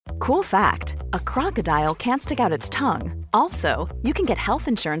Cool fact, a crocodile can't stick out its tongue. Also, you can get health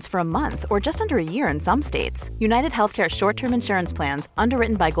insurance for a month or just under a year in some states. United Healthcare short-term insurance plans,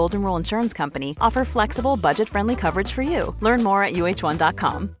 underwritten by Golden Rule Insurance Company, offer flexible, budget-friendly coverage for you. Learn more at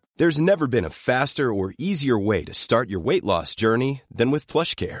uh1.com. There's never been a faster or easier way to start your weight loss journey than with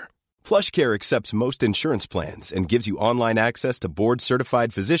PlushCare. PlushCare accepts most insurance plans and gives you online access to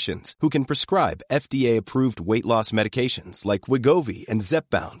board-certified physicians who can prescribe FDA-approved weight loss medications like Wegovy and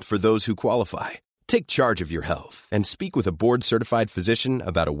Zepbound for those who qualify. Take charge of your health and speak with a board-certified physician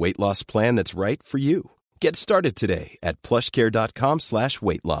about a weight loss plan that's right for you. Get started today at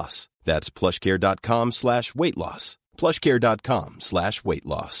plushcare.com/weight loss. That's plushcare.com/weight loss. plushcare.com/weight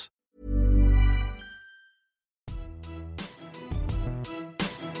loss.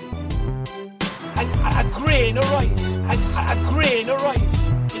 A grain of rice, a grain of rice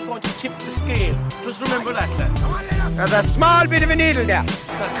is going to tip the scale. Just remember that, lad. There's a small bit of a needle there.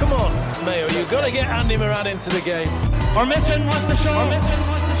 Now, come on, Mayo, you've got to get Andy Moran into the game. Our mission was to show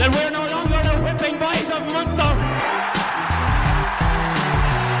that we're no longer the whipping boys of Munster.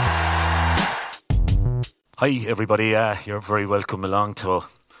 Hi everybody, you're very welcome along to, I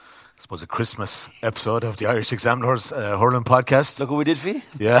suppose, a Christmas episode of the Irish Examiners Hurling Podcast. Look what we did for you.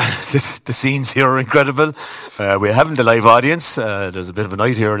 Yeah, the scenes here are incredible. We haven't a live audience. There's a bit of a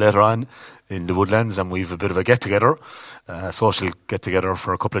night here later on in the Woodlands, and we've a bit of a get-together, social get-together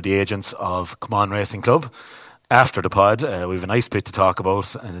for a couple of the agents of Come On Racing Club. After the pod, we have a nice bit to talk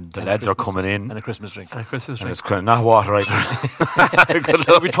about, and the lads are coming in. And a Christmas drink. And it's not water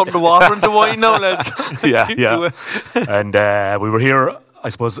either. We turned the water into wine now, lads. Yeah. And we were here, I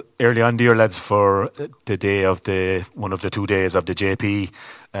suppose, early on the year, lads, for the day of one of the 2 days of the JP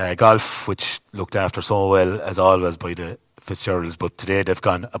golf, which looked after so well, as always, by the Fitzgeralds, but today they've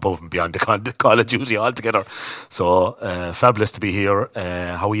gone above and beyond the Call of Duty altogether. So fabulous to be here.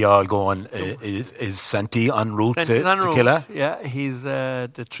 How are you all going? Is Santi en route to Killa? Yeah, he's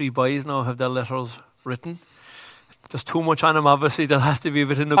the three boys now have their letters written. There's too much on him, obviously. There has to be a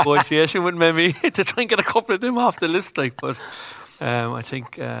bit of negotiation with Memi to try and get a couple of them off the list. But I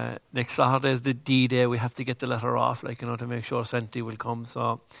think next Saturday is the D-Day. We have to get the letter off, to make sure Santi will come.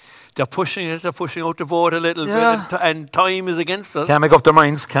 So they're pushing out the boat a little bit, and time is against us. Can't make up their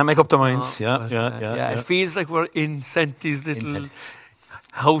minds. Yeah. It feels like we're in Santi's little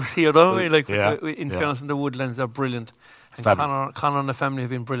house here, don't we? In fairness, in the Woodlands, they're brilliant. And Conor and the family have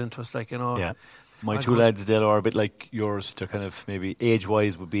been brilliant to us, Yeah. My two lads, Dale, are a bit like yours. They're kind of maybe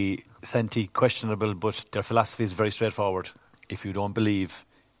age-wise would be Santi questionable, but their philosophy is very straightforward. If you don't believe,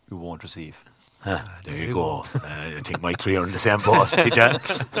 you won't receive. There you go. I think my three are in the same boat.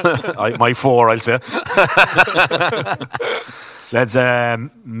 My four, I'll say. Lads,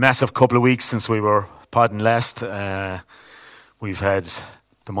 massive couple of weeks since we were podding last. We've had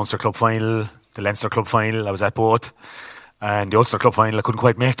the Munster Club final, the Leinster Club final. I was at both. And the Ulster Club final, I couldn't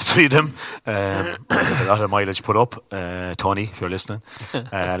quite make the three of them. A lot of mileage put up. Tony, if you're listening.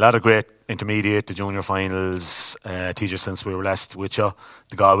 A lot of great intermediate, the junior finals, TJ, since we were last with you.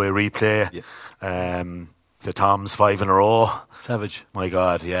 The Galway replay. Yeah. The Toms 5 in a row. Savage. My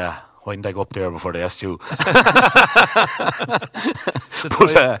God, yeah. Why didn't I go up there before they asked you?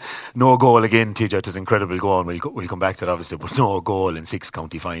 But no goal again, TJ. It is incredible goal. We'll come back to that, obviously, but no goal in 6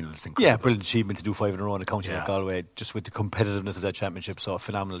 county finals. Incredible. Yeah, brilliant achievement to do 5 in a row in a county like Galway, just with the competitiveness of that championship. So a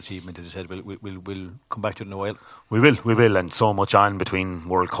phenomenal achievement, as I said. We'll come back to it in a while. We will, and so much on between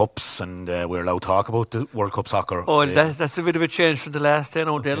World Cups, and we're allowed to talk about the World Cup soccer. Oh, that's a bit of a change from the last 10.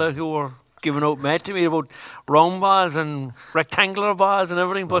 Odella, who were giving out mad to me about round balls and rectangular balls and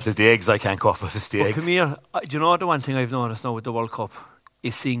everything. But it's the eggs I can't cope with. It's the eggs. Come here. Do you know the one thing I've noticed now with the World Cup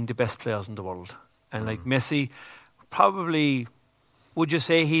is seeing the best players in the world. And like Messi, probably, would you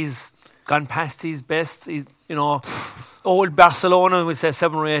say he's gone past his best? He's, old Barcelona, we'd say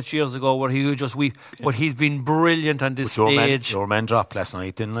 7 or 8 years ago, where he would just weep. Yeah. But he's been brilliant on this stage. Your man dropped last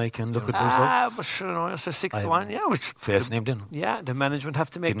night, didn't I? And look at the results. But sure, it's a 6-1. Yeah, which face named in. Yeah, the management have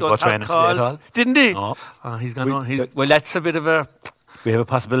to make didn't those hard calls. At all. Didn't he? No. He's gone on. Well, that's a bit of a. We have a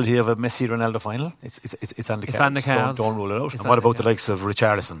possibility of a Messi-Ronaldo final. It's on the cards. It's on the cards. Don't rule it out. And what about the likes of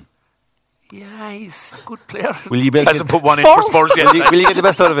Richarlison? Yeah, he's a good player. Hasn't put one in for Spurs yet. Will you get the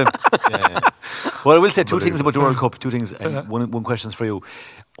best out of him? Yeah. Well, I will say two things about the World Cup. Two things, and one question's for you.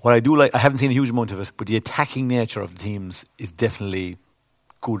 What I do like, I haven't seen a huge amount of it, but the attacking nature of the teams is definitely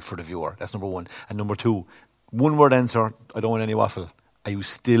good for the viewer. That's number one. And number two, one word answer. I don't want any waffle. Are you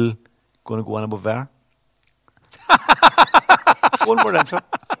still going to go on above VAR? One word answer.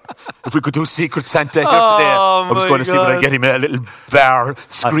 if we could do Secret Santa here today, I was going to see would I get him a little VAR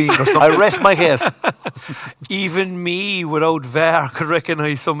screen or something. I rest my case. Even me, without VAR, could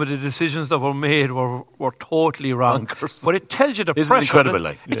recognise some of the decisions that were made were totally wrong. But it tells you the Isn't pressure. incredible,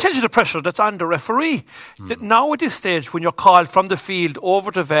 like? It tells you the pressure that's on the referee. That now at this stage, when you're called from the field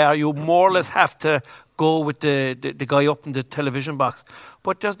over to VAR, you more or less have to go with the guy up in the television box.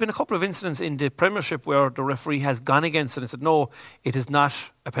 But there's been a couple of incidents in the Premiership where the referee has gone against it and said, no, it is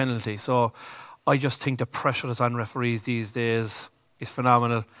not a penalty. So I just think the pressure that's on referees these days is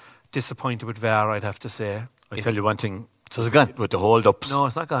phenomenal. Disappointed with VAR, I'd have to say. I tell you one thing. So it's gone? With the hold-ups. No,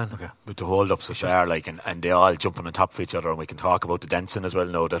 it's not gone. Okay. With the hold-ups of VAR, like, and they all jumping on top of each other, and we can talk about the dancing as well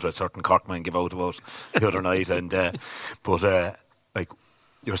now that a certain Corkman gave out about the other night. And like,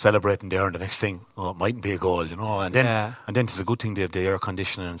 you're celebrating there, and the next thing, it mightn't be a goal, you know. And then it's a good thing they have the air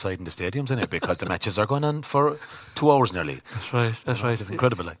conditioning inside in the stadiums, innit? Because the matches are going on for 2 hours nearly. That's right. That's right. It's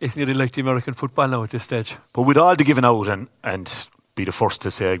incredible. Like. It's nearly like the American football now at this stage. But with all the giving out and be the first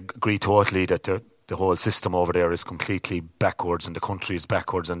to say, agree totally that the whole system over there is completely backwards, and the country is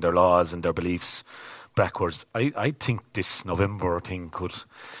backwards, and their laws and their beliefs backwards. I think this November thing could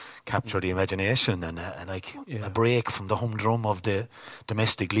capture the imagination and a break from the humdrum of the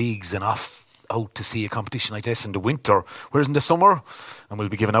domestic leagues and out to see a competition like this in the winter, whereas in the summer, and we'll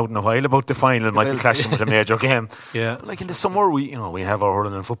be giving out in a while about the final, might be clashing with a major game. Yeah, but like in the summer, we have our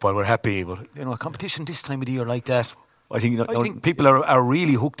hurling and football, we're happy, but a competition this time of the year like that, I think people are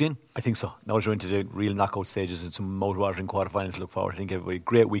really hooked in. I think so. Now we're into the real knockout stages and some mouth-watering quarterfinals to look forward. I think everybody,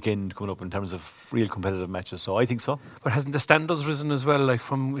 great weekend coming up in terms of real competitive matches. So I think so. But hasn't the standards risen as well? Like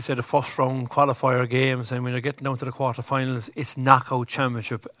from, we said, the first round qualifier games, and when you're getting down to the quarterfinals, it's knockout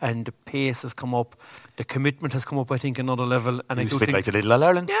championship, and the pace has come up. The commitment has come up, I think, another level. And it's a bit like the little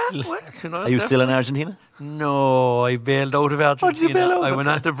Ireland. Yeah. Well, are you still in Argentina? No, I bailed out of Argentina. Did you bail out? I went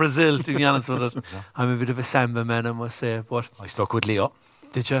on to Brazil, to be honest with it. I'm a bit of a samba man, I must say. But I stuck with Leo.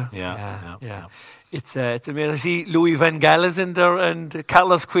 Did you? Yeah. It's amazing. I see Louis Van Gaal is in there, and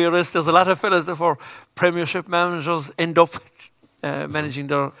Carlos Queiroz. There's a lot of fellas that were Premiership managers end up managing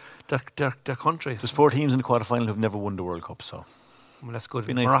their countries. There's 4 teams in the quarterfinal who've never won the World Cup, so that's good.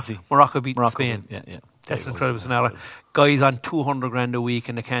 Be nice to see. Morocco beating Spain. Yeah. That's an incredible scenario. Guys on $200,000 a week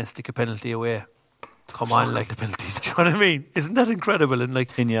and they can't stick a penalty away. Come on, like the penalties. Do you know what I mean? Isn't that incredible? And like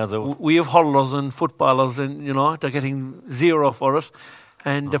 10 years old. We have hurlers and footballers, and they're getting 0 for it.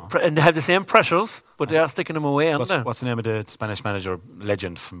 And they have the same pressures, but they are sticking them away, aren't they? What's the name of the Spanish manager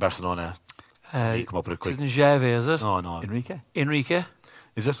legend from Barcelona? You come up with it quick. Isn't Xavi, is it? No. Enrique?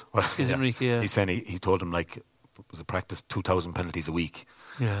 Is it? Well, Enrique, yeah. He's saying he told him, like, it was a practice 2,000 penalties a week.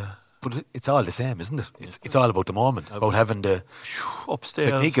 Yeah. But it's all the same, isn't it? It's all about the moment. It's about having the upstairs.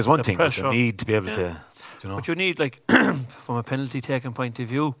 Technique is one thing, pressure. but you need to be able to, But you need, like, from a penalty taking point of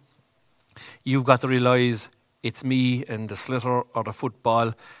view, you've got to realise it's me and the sliotar or the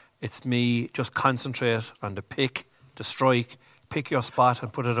football. It's me. Just concentrate on the pick, the strike, pick your spot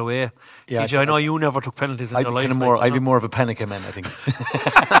and put it away. Yeah, TJ, I know you never took penalties in your life. I'd be more of a panic man, I think.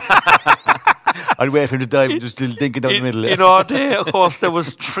 I'd wait for him to dive and just dink it down the middle. In our day, of course, there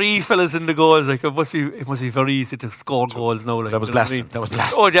was 3 fellas in the goals. Like it must be very easy to score goals now. Like, that was blasting.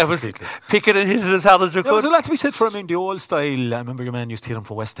 Oh, that was pick it and hit it as hard as you could. There was a lot to be said for him in the old style. I remember your man used to hit him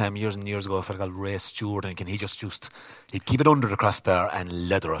for West Ham years and years ago. A fellow called Ray Stewart, and he'd keep it under the crossbar and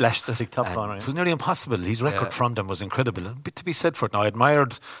leather it. Flashed the top corner. It was nearly impossible. His record from them was incredible. A bit to be said for it. Now I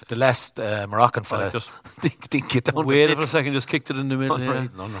admired the last Moroccan fella. Just dink it down. Waited for a second, just kicked it in the middle.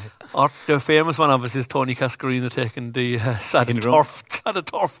 Or the famous one, obviously, is Tony Cascarino taking the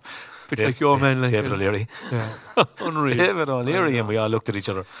turf. Bit like your man, like David O'Leary. Yeah. Unreal. David O'Leary, and we all looked at each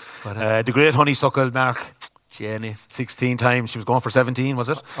other. The great honeysuckle Mark. Jenny. 16 times. She was going for 17, was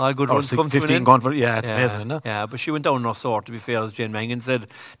it? All good runs come 15 gone for, it's amazing, isn't it? Yeah, but she went down Rossort, to be fair, as Jane Mangan said.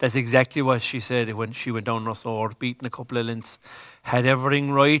 That's exactly what she said when she went down Rossort, beating a couple of lengths. Had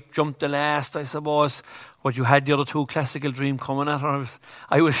everything right, jumped the last, I suppose. But you had the other 2, Classical Dream, coming at her.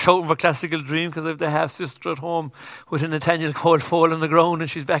 I was shouting for Classical Dream because I have the half-sister at home with a Nathaniel Cole fall on the ground, and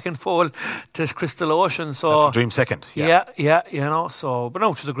she's back and fall to Crystal Ocean. So Classical Dream second. Yeah, so, but no,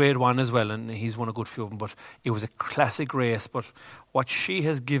 it was a great one as well, and he's won a good few of them. But it was a classic race. But what she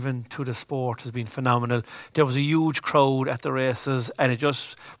has given to the sport has been phenomenal. There was a huge crowd at the races, and it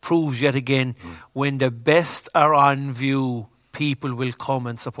just proves yet again when the best are on view, people will come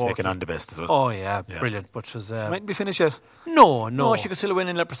and support. Taking on the best as well. Oh yeah. Brilliant. But she mightn't be finished yet. No. She could still win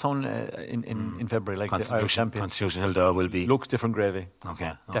in Leopardstown in February, like the Irish champion. Constitution Hilda will be. Looks different gravy.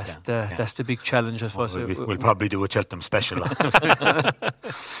 Okay. That's the big challenge, I suppose. We'll probably do a Cheltenham special.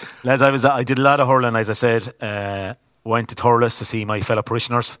 Lads, I did a lot of hurling, as I said. went to Thurles to see my fellow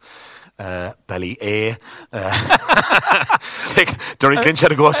parishioners. Belly A. Derek Lynch had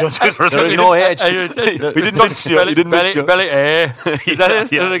to go to Twitter. There is no age. We didn't mention you. We didn't mention you. Belly A. Is that it?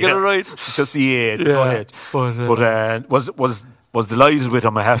 Did I get it right? It's just the A. No H. But was delighted with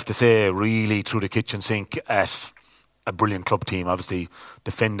him, I have to say, really through the kitchen sink at a brilliant club team. Obviously,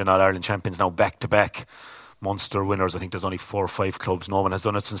 defending All-Ireland champions now back-to-back. Munster winners. I think there's only 4 or 5 clubs. No one has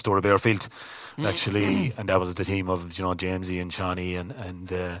done it since Dora Bearfield, actually. And that was the team of Jamesy and Shawnee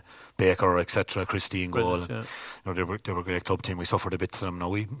and Baker, etc. Christie and goal. Yeah. They were a great club team. We suffered a bit to them. Now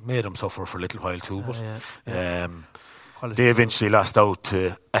we made them suffer for a little while too, but they eventually lost out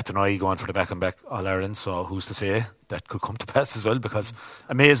to Athenry going for the back-and-back All-Ireland. So who's to say that could come to pass as well? Because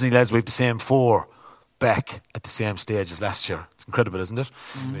amazingly, lads, we have the same 4 back at the same stage as last year. It's incredible, isn't it?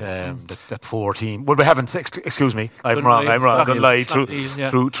 That 4 team. Well, we haven't. Excuse me, I'm wrong. I'm going to lie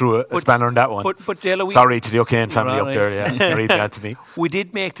through a spanner in that one. But Dale, sorry to the O'Kane family up there. Yeah, very bad to me. We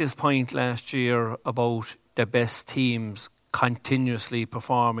did make this point last year about the best teams continuously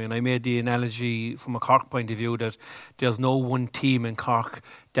performing, and I made the analogy from a Cork point of view that there's no one team in Cork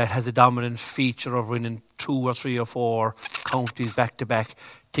that has a dominant feature of winning 2 or 3 or 4 counties back to back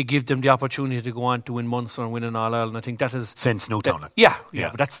to give them the opportunity to go on to win Munster and win an All-Ireland. I think that is since Newtown. Yeah,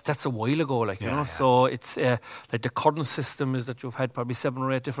 but that's a while ago, you know. So it's like the current system is that you've had probably 7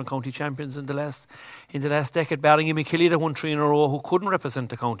 or 8 different county champions in the last decade. Barring McKilly that won 3 in a row who couldn't represent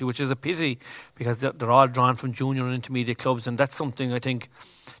the county, which is a pity because they're all drawn from junior and intermediate clubs, and that's something I think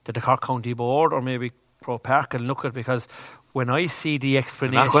that the Cork County Board or maybe Pro Park can look at, because when I see the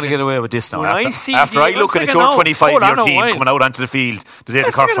explanation... I'm not going to get away with this now. After I look at your 25-year team coming out onto the field the day of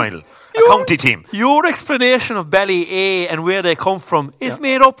the Cork final, a county team. Your explanation of Belly A and where they come from is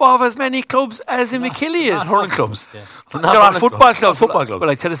made up of as many clubs as in McKilly is. Not hurling clubs. There are football clubs. Well,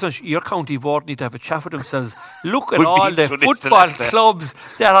 I tell you something, your county board need to have a chat with themselves. Look at all the football clubs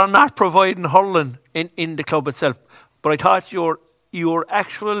that are not providing hurling in the club itself. But I thought your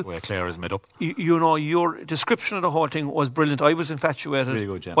actual way Claire is made up. Your description of the whole thing was brilliant. I was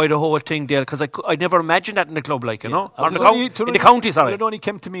infatuated by the whole thing there because I never imagined that in the club, in the county. Sorry, it only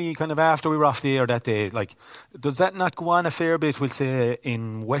came to me kind of after we were off the air that day. Like, does that not go on a fair bit? We'll say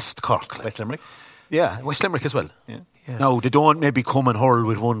in West Cork, West Limerick. Yeah, West Limerick as well. Yeah. No, they don't maybe come and hurl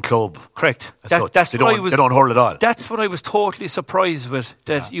with one club. Correct. They don't hurl at all. That's what I was totally surprised with.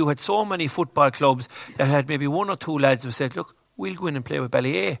 That you had so many football clubs that had maybe 1 or 2 lads who said, "Look, we'll go in and play with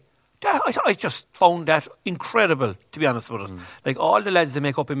Belly A." I just found that incredible, to be honest with it. Like, all the lads they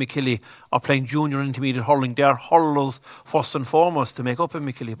make up in McKilly are playing junior and intermediate hurling. They're hurlers first and foremost to make up in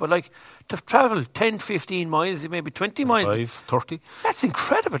McKilly. But to travel 10, 15 miles, maybe 20 miles. 30. That's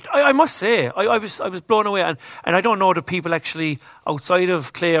incredible. I must say, I was blown away. And I don't know that people actually outside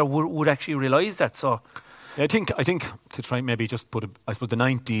of Clare would actually realise that. So yeah, I think to try maybe just put I suppose the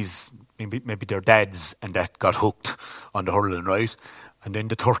 90s, maybe their dads and that got hooked on the hurling, right? And then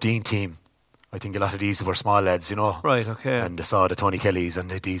the 13 team, I think a lot of these were small lads, Right, okay. And they saw the Tony Kellys and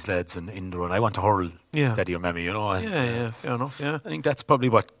these lads and Indra, and I want to hurl, Daddy or Mammy, And, fair enough, yeah. I think that's probably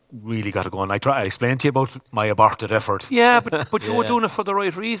what really got it going. I explained to you about my aborted effort. Yeah, but you were doing it for the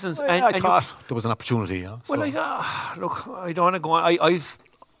right reasons. I thought there was an opportunity, Well, look, I don't want to go on.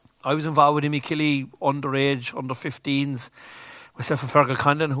 I was involved with Emmy Kelly underage, under 15s. Myself and Fergal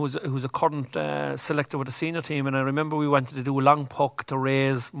Condon, who's a current selector with the senior team, and I remember we wanted to do a long puck to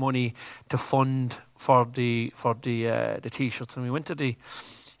raise money to fund for the t-shirts, and we went to the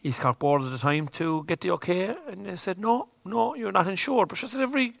East Cork board at the time to get the okay, and they said no, you're not insured. But she said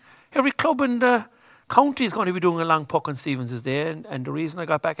every club in the county is going to be doing a long puck on Stevens' Day, and the reason I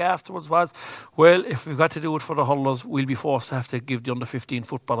got back afterwards was, well, if we've got to do it for the hurlers, we'll be forced to have to give the under 15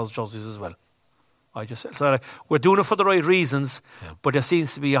 footballers jerseys as well. I just said, so we're doing it for the right reasons, but there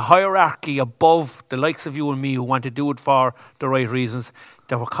seems to be a hierarchy above the likes of you and me who want to do it for the right reasons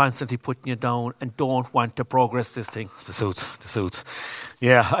that we're constantly putting you down and don't want to progress this thing. The suits.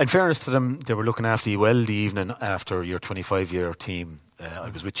 Yeah, in fairness to them, they were looking after you well the evening after your 25-year team. I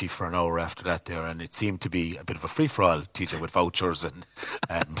was with you for an hour after that there, and it seemed to be a bit of a free-for-all, teacher with vouchers and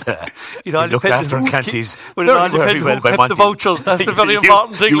looked after Clancy's very well by Monty. The vouchers, that's the very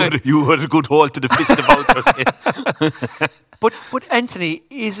important thing. You had a good hold to the fist of vouchers. But Anthony,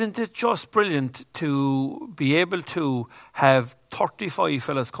 isn't it just brilliant to be able to have 35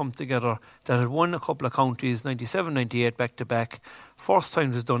 fellas come together that had won a couple of counties, 97, 98 back to back. First time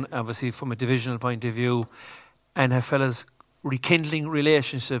it was done, obviously, from a divisional point of view, and have fellas rekindling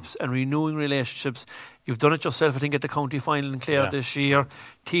relationships and renewing relationships. You've done it yourself, I think, at the county final in Clare this year.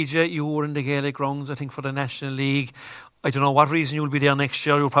 TJ, you were in the Gaelic rounds, I think, for the National League. I don't know what reason you'll be there next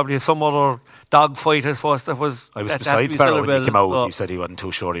year. You'll probably have some other dog fight, I suppose. I was beside Sparrow when he came out. He said he wasn't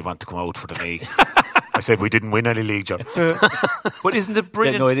too sure he wanted to come out for the league. I said we didn't win any league, John. But isn't it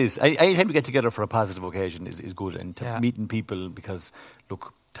brilliant? Yeah, no, it is. Anytime we get together for a positive occasion is good, and meeting people, because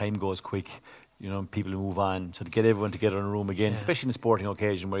look, time goes quick. You know, people move on. So to get everyone together in a room again, especially in a sporting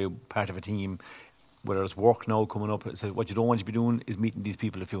occasion where you're part of a team, whether it's work now coming up, so what you don't want to be doing is meeting these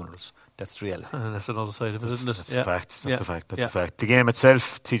people at funerals. That's the reality. And that's another side of it, isn't it? That's a fact. That's a fact. That's a fact. The game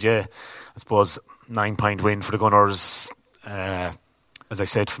itself, TJ, I suppose 9-point win for the Gunners. As I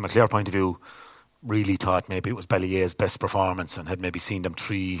said, from a Clare point of view, really thought maybe it was Ballier's best performance, and had maybe seen them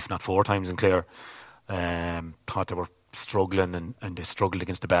 3, if not 4 times in Clare. Thought they were struggling, and they struggled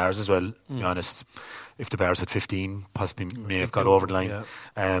against the Bears as well. To be honest, if the Bears had 15, possibly may have got over the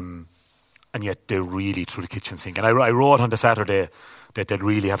line. And yet they really threw the kitchen sink. And I wrote on the Saturday that they'd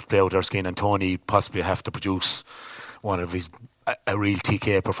really have to play out their skin, and Tony possibly have to produce one of his a real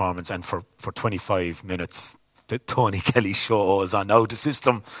TK performance. And for 25 minutes, the Tony Kelly show was on. Now the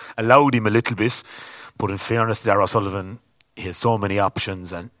system allowed him a little bit, but in fairness, Darragh Sullivan, he has so many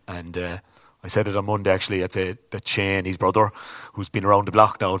options, and I said it on Monday actually. I'd say that Shane, his brother, who's been around the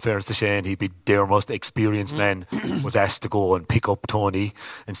block now, in fairness to Shane, he'd be their most experienced man, was asked to go and pick up Tony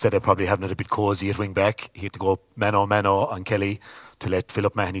instead of probably having it a bit cosy at wing back. He had to go mano on Kelly to let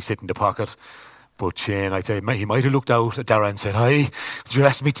Philip Mahoney sit in the pocket. But Shane, I'd say he might have looked out at Darragh and said, "Hi, did you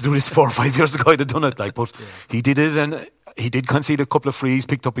ask me to do this 4 or 5 years ago? I'd have done it." But he did it, and he did concede a couple of frees,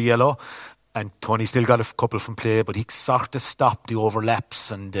 picked up a yellow, and Tony still got a couple from play, but he sort of stopped the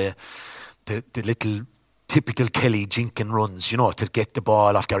overlaps and the little typical Kelly jinking runs, you know, to get the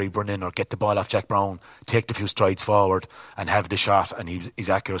ball off Gary Brennan or get the ball off Jack Brown, take the few strides forward and have the shot, and his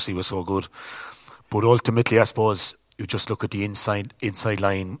accuracy was so good. But ultimately, I suppose, you just look at the inside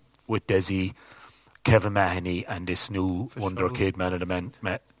line with Desi, Kevin Mahoney and this new wonder kid man of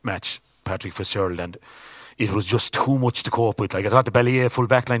the match, Patrick Fitzgerald, and it was just too much to cope with. Like, I thought the Ballier full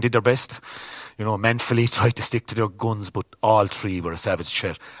back line did their best. You know, Menfilly tried to stick to their guns, but all 3 were a savage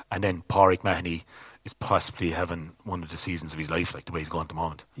shit. And then Pádraig Mahoney is possibly having one of the seasons of his life, like the way he's going at the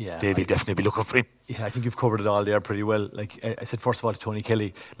moment. Yeah, Dave will definitely be looking for him. Yeah, I think you've covered it all there pretty well. Like I said, first of all, to Tony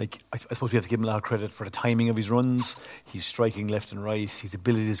Kelly, like I suppose we have to give him a lot of credit for the timing of his runs. He's striking left and right. His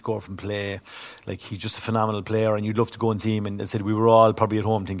ability to score from play, like he's just a phenomenal player. And you'd love to go and see him. And I said we were all probably at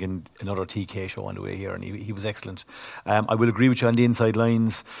home thinking another TK show on the way here, and he was excellent. I will agree with you on the inside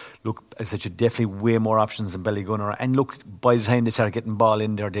lines. Look, as I said, you definitely way more options than Ballygunner. And look, by the time they started getting ball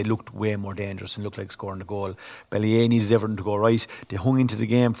in there, they looked way more dangerous and looked like scoring the goal. Ballier needed everything to go right. They hung into the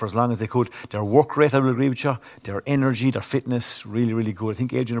game for as long as they could. Their work rate, I will agree with you. Their energy, their fitness, really, really good. I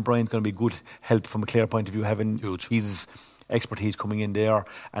think Adrian O'Brien's going to be good help from a Clare point of view, having his expertise coming in there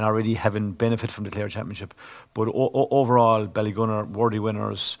and already having benefit from the Clare Championship. But overall, Ballygunner, worthy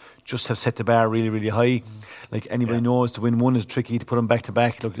winners, just have set the bar really, really high. Like anybody knows, to win one is tricky. To put them back to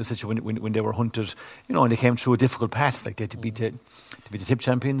back, look, when they were hunted, you know, and they came through a difficult path. Like they had to beat the Tip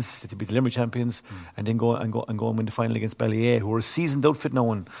champions, they had to beat the Limerick champions, and then go and win the final against Ballier, who were a seasoned outfit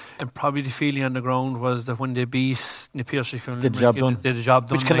now. And probably the feeling on the ground was that when they beat New Pearson, did the job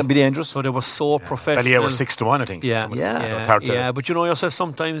done, which cannot be dangerous. So they were so professional. Ballier were 6-1, I think. Yeah. So it's hard to. But you know yourself,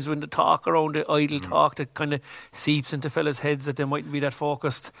 sometimes when the talk around the idle talk that kind of seeps into fellas' heads that they mightn't be that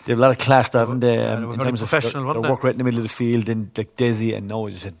focused. They have a lot of class, haven't they? In terms of their work right in the middle of the field, and like Desi, and now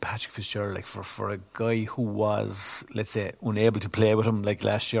as you said, Patrick Fitzgerald, like for a guy who was, let's say, unable to play with him like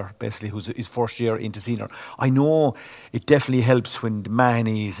last year, basically, who's his first year into senior. I know it definitely helps when the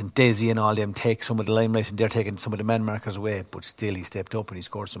Mahoneys and Desi and all them take some of the limelight, and they're taking some of the man markers away, but still he stepped up and he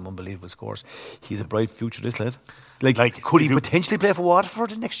scored some unbelievable scores. He's a bright future, this lad. Like could he potentially play for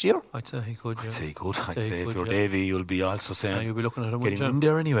Waterford next year? I'd say he could. I'd say if you're Davy, you'll be also saying you'll be looking at him, get him in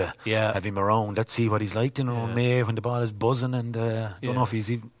there anyway. Yeah, have him around. Let's see what he's like in around May when the ball is buzzing. And don't know if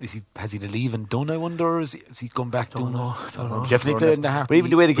has he the leaving done? I wonder. Is he come back? Don't know. Definitely played in the heart. But even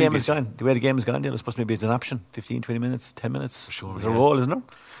the way the game has gone, it's supposed to be an option. 15, 20 minutes, 10 minutes. For sure, there's a role, isn't there?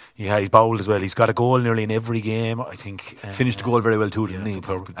 Yeah, he's bowled as well. He's got a goal nearly in every game, I think. Finished the goal very well too, didn't he?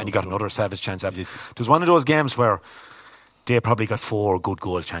 And he got another savage chance after. It was one of those games where they probably got 4 good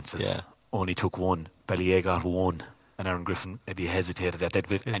goal chances. Yeah. Only took 1. Ballier got 1. And Aaron Griffin maybe hesitated at that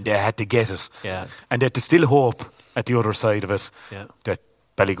bit. And they had to get it. Yeah. And they had to still hope at the other side of it that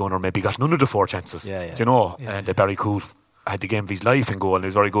Ballygunner maybe got none of the 4 chances. Do you know? And that Barry Coote had the game of his life in goal, and he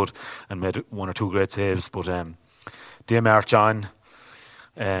was very good and made 1 or 2 great saves. But they marched on.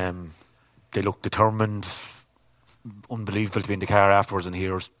 They looked determined. Unbelievable to be in the car afterwards and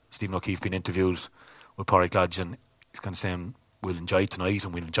hear Stephen O'Keefe being interviewed with Pádraig Lodge, and he's kind of saying we'll enjoy tonight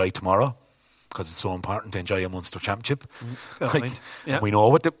and we'll enjoy tomorrow. because it's so important to enjoy a Munster Championship. Yeah. We know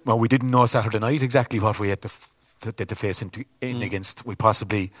we didn't know Saturday night exactly what we had to face in against. We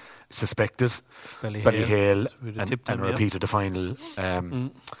possibly suspected Ballyhale and repeated the final.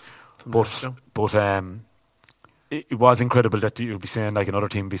 But it was incredible that you'd be saying, like another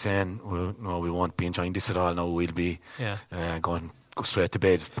team be saying, well, no, we won't be enjoying this at all. No, we'll be go straight to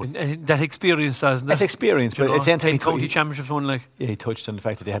bed. But that experience, doesn't it? That's experience, but at the same time, county championships one, like. Yeah, he touched on the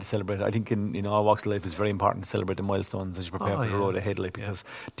fact that they had to celebrate. I think in all walks of life, it's very important to celebrate the milestones as you prepare for the road ahead, like, because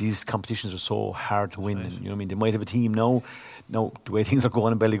these competitions are so hard to win. And, you know what I mean? They might have a team now. No, the way things are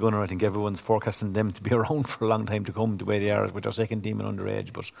going in Ballygunner, I think everyone's forecasting them to be around for a long time to come, the way they are with their second team and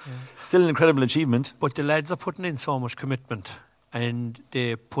underage. But still an incredible achievement. But the lads are putting in so much commitment, and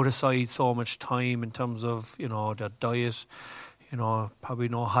they put aside so much time in terms of, you know, their diet, you know, probably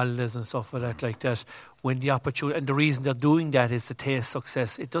no holidays and stuff like that. When the opportunity, and the reason they're doing that is to taste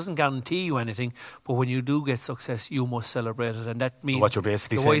success. It doesn't guarantee you anything, but when you do get success, you must celebrate it, and that means what you're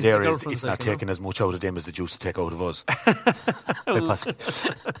basically saying there is it's not taking as much out of them as the juice to take out of us. Quite possibly.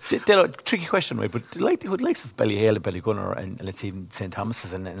 Tricky question, right? But the likes of Ballyhale and Ballygunner, and let's say even St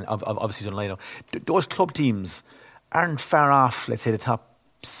Thomas's and obviously Dunlino, those club teams aren't far off, let's say, the top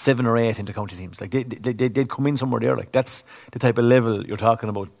 7 or 8 inter-county teams. Like they'd come in somewhere there. Like that's the type of level you're talking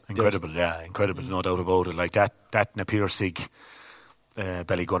about. Incredible, incredible, no doubt about it. Like that Napier-Sig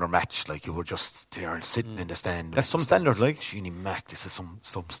Ballygunner match, like you were just there and sitting in the stand. That's some standard, like. Sheeny Mac, this is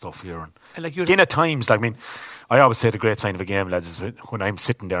some stuff here. And like again, at times, like, I mean, I always say the great sign of a game, lads, is when I'm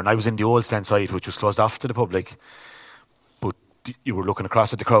sitting there, and I was in the old stand side, which was closed off to the public, but you were looking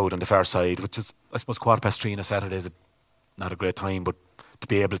across at the crowd on the far side, which is, I suppose, 3:15 on a Saturday is not a great time, but to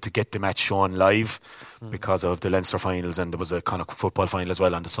be able to get the match shown live because of the Leinster finals, and there was a Connacht football final as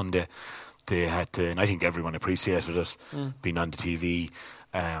well on the Sunday. They had to, and I think everyone appreciated it being on the TV.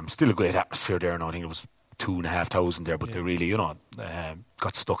 Still a great atmosphere there. Now I think it was 2,500 there, but they really, you know,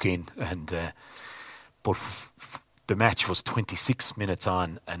 got stuck in. And but the match was 26 minutes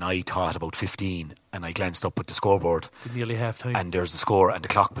on, and I thought about 15, and I glanced up at the scoreboard. It's nearly half time. And there's the score, and the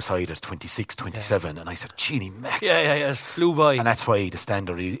clock beside it, 26, 27, and I said, "Jeenie Mac." Yeah, it flew by. And that's why the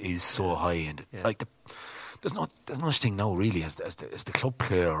standard is so high. And like there's no such thing now really as the club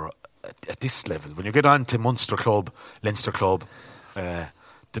player at this level. When you get on to Munster Club, Leinster Club,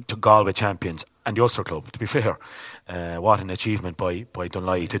 to Galway champions and the Ulster Club, to be fair, what an achievement by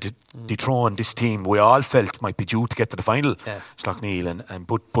Dunley to dethrone this team we all felt might be due to get to the final. Slaughtneil and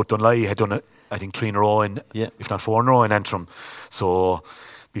but Dunley had done it, I think, 3 in a row, if not 4 in a row in Antrim. So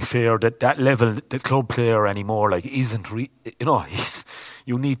be fair, that level, the club player anymore, like, isn't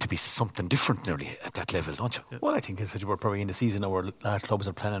you need to be something different nearly at that level, don't you? Well, I think as we're probably in the season where clubs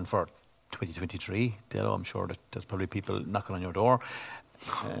are planning for 2023. I'm sure that there's probably people knocking on your door.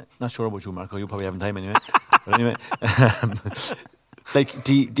 Not sure about you, Marco. You probably haven't time anyway. But anyway, like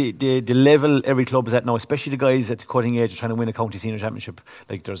the level every club is at now, especially the guys at the cutting edge are trying to win a county senior championship.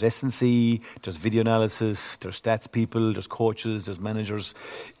 Like there's S&C, there's video analysis, there's stats people, there's coaches, there's managers.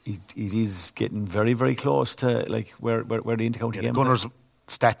 It is getting very, very close to like where the inter-county games. Gunner's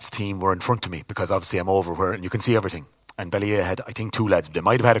stats team were in front of me because obviously I'm over where and you can see everything. And Ballyea had, I think, 2 lads. They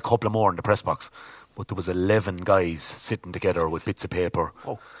might have had a couple of more in the press box, but there was 11 guys sitting together with bits of paper,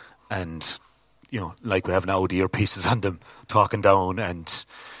 and like we have now, the earpieces on them, talking down. And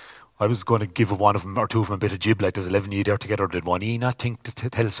I was going to give one of them or 2 of them a bit of jib, like there's 11 of you there together. Did one not think to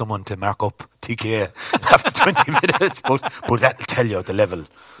tell someone to mark up TK after 20 minutes? But that'll tell you the level.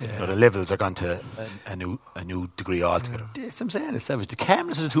 The levels are gone to a new degree altogether. Yes, I'm saying it's savage. The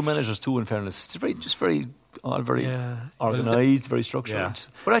calmness of the 2 managers too, in fairness, it's very organised, very structured. Yeah.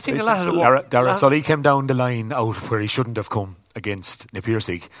 But I think a lot of the Dara Sully came down the line out where he shouldn't have come against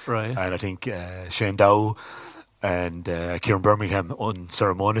Napier-Sig. Right. And I think Shane Dow and Kieran Birmingham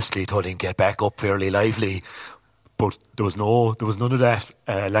unceremoniously told him get back up fairly lively. But there was none of that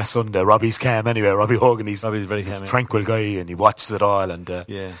last Sunday. Robbie's calm anyway. Robbie Hogan, he's very calm, a tranquil guy, and he watches it all. And I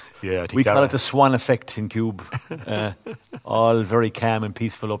think we call it the Swan effect in Cube. All very calm and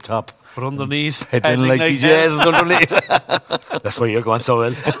peaceful up top, but underneath, heading like DJs underneath. That's why you're going so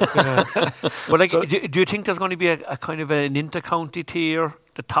well. But do you think there's going to be a kind of an inter-county tier,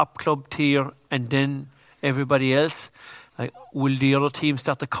 the top club tier, and then everybody else? Like, will the other teams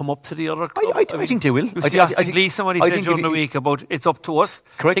start to come up to the other club? I think they will. I think Lee, somebody said during the week about it's up to us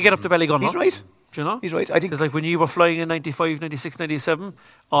to get up to Ballygunner. He's right. Do you know? He's right. I think it's like when you were flying in 95, 96, 97,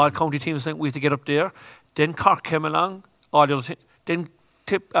 all county teams think we have to get up there. Then Cork came along, all the other then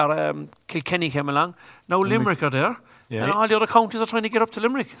Kilkenny came along. Now Limerick are there. Yeah. And all the other counties are trying to get up to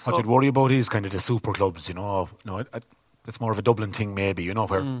Limerick. What you'd worry about is kind of the super clubs, it's more of a Dublin thing maybe,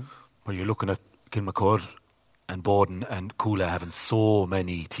 where where you're looking at Kilmacud and Bowden and Coola having so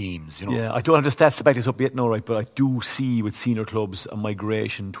many teams, you know. Yeah, I don't have the stats to back this up yet, no, right? But I do see with senior clubs a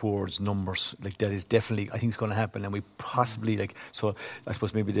migration towards numbers. Like that is definitely, I think it's going to happen, and we possibly so I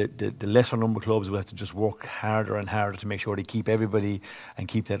suppose maybe the lesser number clubs will have to just work harder and harder to make sure they keep everybody and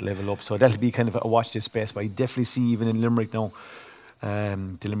keep that level up. So that'll be kind of a watch this space. But I definitely see even in Limerick now.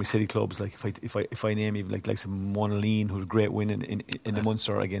 The Limerick City clubs, like if I name even like some Monaleen, who's a great win in the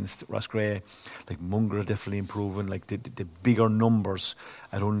Munster against Roscrea, like Munger are definitely improving, like the bigger numbers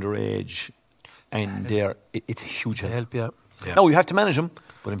at underage, and it's a huge help. Yeah. No, you have to manage them,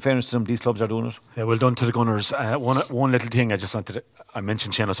 but in fairness to them, these clubs are doing it. Yeah, well done to the Gunners. One little thing I just wanted I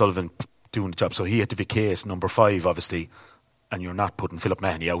mentioned Shane O'Sullivan doing the job, so he had to vacate number 5 obviously, and you're not putting Philip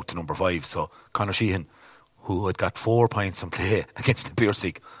Mahoney out to number 5, so Conor Sheehan, who had got 4 points in play against the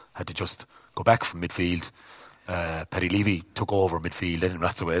Piercing, had to just go back from midfield. Paddy Levy took over midfield in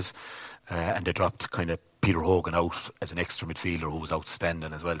lots of ways, and they dropped kind of Peter Hogan out as an extra midfielder who was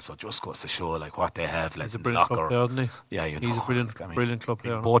outstanding as well. So it just goes to show like what they have. He's a brilliant club player, isn't he? Yeah, he's a brilliant club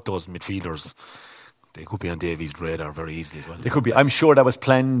player. Both those midfielders, they could be on Davies' radar very easily as well. They could be. I'm sure that was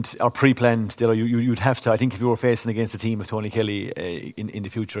planned or pre-planned. You'd have to. I think if you were facing against a team of Tony Kelly in the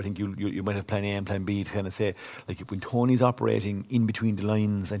future, I think you might have plan A and plan B to kind of say, like, when Tony's operating in between the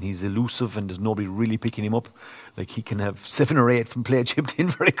lines and he's elusive and there's nobody really picking him up, like he can have 7 or 8 from play chipped in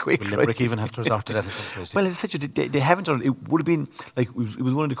very quick. Will Limerick even have to resort to that at some stage? Well, as I said, they haven't done it. It would have been like it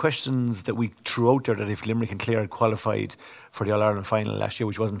was one of the questions that we threw out there, that if Limerick and Clare had qualified for the All-Ireland final last year,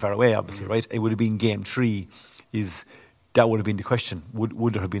 which wasn't far away, obviously, right? It would have been game 3. That would have been the question.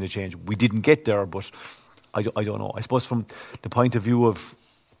 Would there have been a change? We didn't get there, but I don't know. I suppose from the point of view of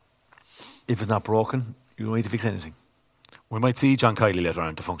if it's not broken, you don't need to fix anything. We might see John Kiley later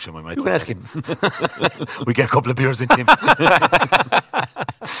on to function. You can ask him. We get a couple of beers into him.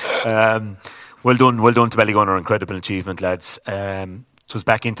 Well done to Ballygunner. Incredible achievement, lads. It was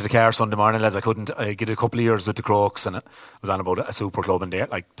back into the car Sunday morning, lads. I get a couple of years with the Crokes, and I was on about a super club in there.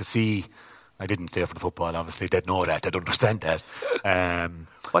 Like, to see, I didn't stay for the football, obviously. They'd know that, they'd understand that.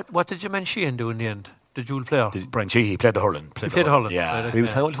 What did your man Sheehan do in the end? The dual player? Brian Sheehy played the hurling. He played the hurling. Yeah. Right, he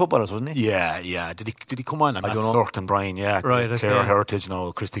was high old footballers, wasn't he? Yeah. Did he come on? I don't know. Sort and Brian, yeah. Right, okay. Clare Heritage,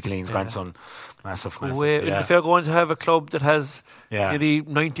 Christy Killeen's grandson. Massive. If they're going to have a club that has nearly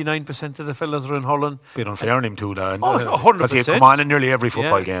 99% of the fellas are in hurling. Bit unfair on him too, though. 100%. Because he'd come on in nearly every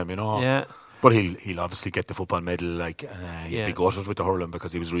football game, Yeah. But he'll obviously get the football medal. He'd be gutted with the hurling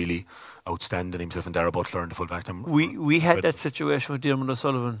because he was really outstanding himself, and Dara Butler and the full back. We had that situation with Diarmuid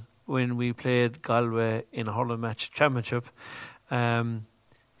O'Sullivan when we played Galway in a hurling match championship.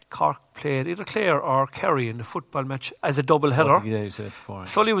 Cork played either Clare or Kerry in the football match as a double header. Yeah, you said it before.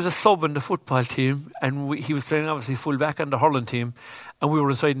 Sully was a sub in the football team, and he was playing obviously full back on the hurling team, and we were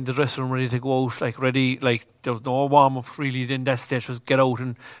inside in the dressing room ready to go out, there was no warm up really in that stage. Was get out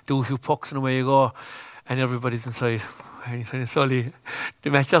and do a few pucks and away you go, and everybody's inside. And he's saying, Sully,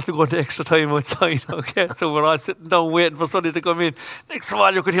 the match has to go to extra time outside, okay? So we're all sitting down waiting for Sully to come in. Next of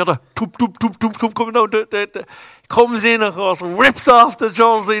all, you could hear the toop, toop, toop, toop, toop coming down. Comes in, of course, rips off the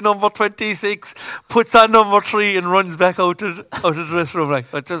jersey, number 26, puts on number 3 and runs back out to the dressing room. Like,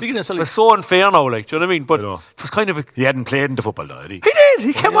 it was so unfair now, like, do you know what I mean? But it was kind of he hadn't played in the football, though, had he? He did!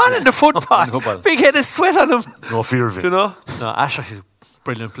 He came on in the football. Big head of sweat on him. No fear of it. Do you know? No, Asher, he's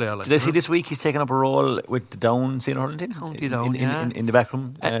brilliant player. Did I see this week he's taken up a role with the Down senior hurling team? County Down, in the back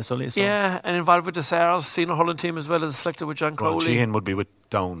room, Sully. So. Yeah, and involved with the SARS senior hurling team as well as selected with John Crowley. Sheehan would be with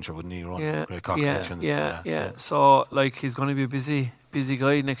Down, wouldn't he? Great connections. Yeah. So, like, he's going to be a busy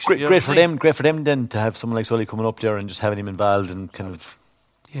guy next year. Great for them then to have someone like Sully coming up there and just having him involved and kind of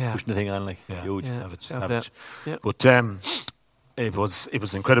pushing the thing on, like, huge. Savage. Yeah. But it was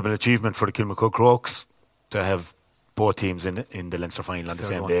incredible achievement for the Kilmacud Crokes to have both teams in the Leinster final on the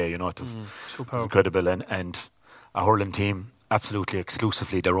same day. It was incredible, and a hurling team absolutely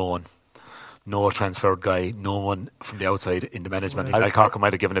exclusively their own. No transferred guy, no one from the outside in the management. Right. Corcoran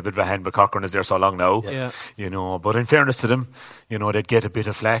might have given a bit of a hand, but Corcoran is there so long now. Yeah. But in fairness to them, they'd get a bit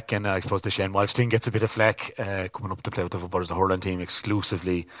of flack, and I suppose the Shane Walsh team gets a bit of flack coming up to play with the football as a hurling team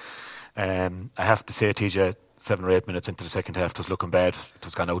exclusively. I have to say, TJ, 7 or 8 minutes into the second half, it was looking bad. It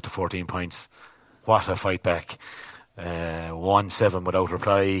was gone out to 14 points. What a fight back. 1-7 without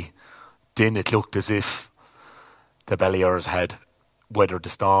reply. Then it looked as if the Ballyers had weathered the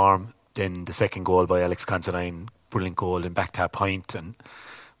storm. Then the second goal by Alex Considine, brilliant goal in back tap point, and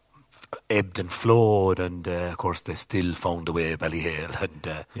ebbed and flowed, and of course they still found a way, Ballyhale,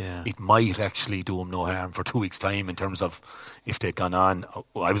 and it might actually do them no harm for 2 weeks' time in terms of if they'd gone on.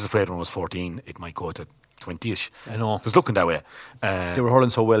 I was afraid when it was 14 it might go to 20-ish. I know. It was looking that way. They were hurling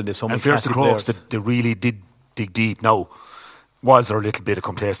so well. There's so many and fairness to classy Crokes, players. they really did dig deep. Now, was there a little bit of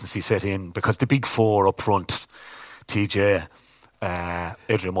complacency set in? Because the big four up front, TJ,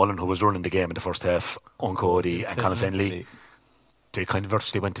 Adrian Mullen, who was running the game in the first half, Cody and Conor Fennelly, they kind of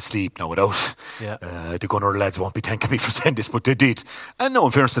virtually went to sleep now without. The Gunner lads won't be thanking me for saying this, but they did. And no,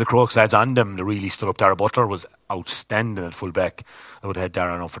 in fairness to the Crokes lads on them, they really stood up. Dara Butler was outstanding at full back. I would have had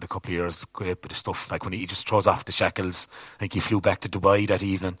Dara on for a couple of years. Great bit of stuff. Like when he just throws off the shackles. I think he flew back to Dubai that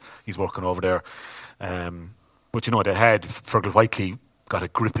evening. He's working over there. But you know, they had Fergal Whiteley got a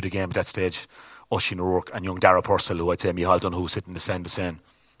grip of the game at that stage. Oisin O'Rourke and young Dara Purcell, who I'd say Micheál Dunn, who sitting in the sand was saying,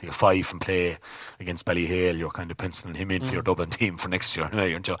 you got 5 from play against Ballyhale, you're kind of penciling him in for your Dublin team for next year.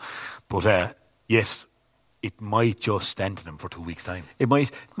 But yes, it might just stand to them for 2 weeks' time. It might.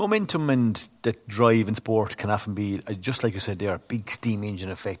 Momentum and that drive in sport can often be, just like you said there, a big steam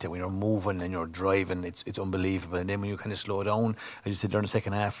engine effect. That when you're moving and you're driving, it's unbelievable. And then when you kind of slow down, as you said there in the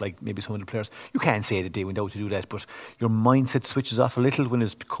second half, like maybe some of the players, you can't say that they went out to do that, but your mindset switches off a little when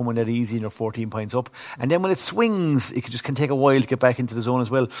it's coming that easy and you're 14 points up. And then when it swings, it can take a while to get back into the zone as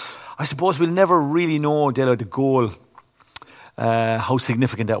well. I suppose we'll never really know, Della, the goal. How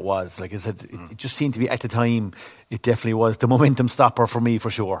significant that was. Like I said, it just seemed to be at the time. It definitely was the momentum stopper for me,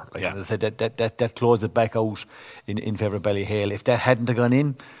 for sure. Like as I said, that closed it back out in favour of Ballyhale. If that hadn't have gone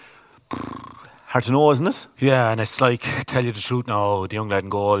in, hard to know, isn't it? Yeah, and it's like, tell you the truth now, the young lad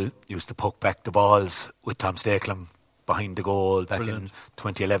in goal used to poke back the balls with Tom Stakelum behind the goal back in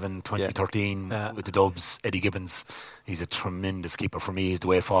 2011, 2013 with the Dubs. Eddie Gibbons, he's a tremendous keeper for me. He's the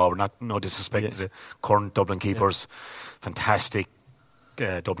way forward. No disrespect to the current Dublin keepers. Fantastic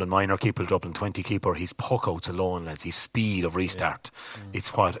Dublin minor keeper, Dublin 20 keeper. His puck outs alone, lads, his speed of restart.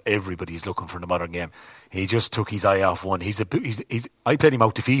 It's what everybody's looking for in the modern game. He just took his eye off one. I played him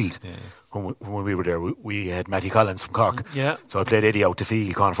out the field when we were there. We had Matty Collins from Cork. So I played Eddie out the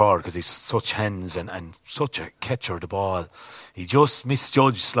field, going forward, because he's such hands and such a catcher of the ball. He just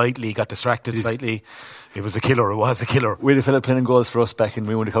misjudged slightly, got distracted slightly. It was a killer. We had a fella playing goals for us back in,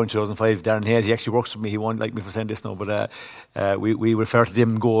 we won the county 2005, Darren Hayes. He actually works with me. He won't like me for saying this now, but we refer to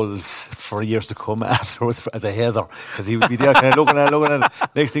them goals for years to come afterwards as a hazer, because he would be there kind of looking at it.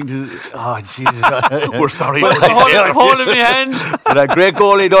 Next thing to, oh Jesus, we're sorry. Holding my hand. But great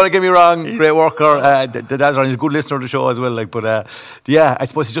goalie, don't get me wrong, great worker. Dazran, he's a good listener to the show as well. Like, but I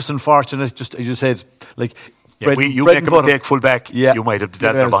suppose it's just unfortunate. Just as you said, like. You make a mistake full back, you might have the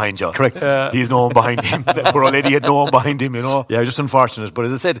Dazzler behind you. Correct. He's no one behind him. Poor old Eddie had no one behind him, you know. Yeah, just unfortunate. But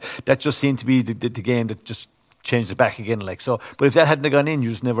as I said, that just seemed to be the game that just changed it back again. Like so. But if that hadn't gone in,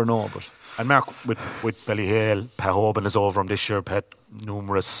 you just never know. But and Mark, with Ballyhale, Pat Hoban is over him this year. Pat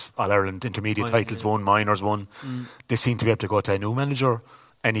numerous All-Ireland intermediate titles won, minors won. They seem to be able to go to a new manager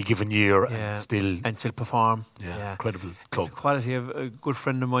any given year and still perform. Incredible club. It's a quality of a good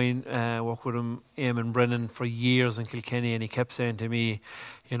friend of mine, worked with him, Eamon Brennan, for years in Kilkenny, and he kept saying to me,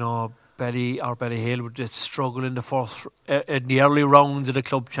 you know, Ballyhale would just struggle in the early rounds of the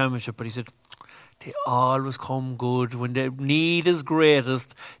club championship, but he said they always come good. When the need is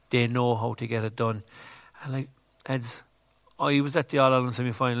greatest, they know how to get it done. And like Eds, I was at the All-Ireland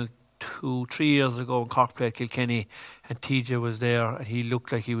semi-final 2-3 years ago when Cork played Kilkenny, and TJ was there, and he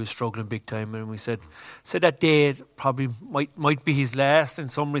looked like he was struggling big time, and we said that day probably might be his last in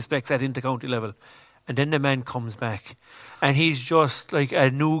some respects at inter-county level. And then the man comes back and he's just like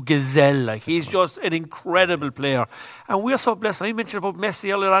a new gazelle. Like, he's just an incredible player, and we're so blessed. And I mentioned about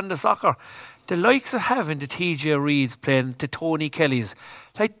Messi earlier on the soccer. The likes of having the TJ Reeds playing, the Tony Kellys,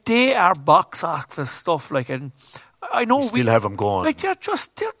 like, they are box office stuff. Like, and I know we still have them going. Like, they're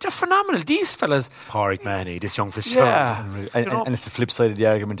phenomenal, these fellas. Pádraig Mahony, this young Fitzgerald. And it's the flip side of the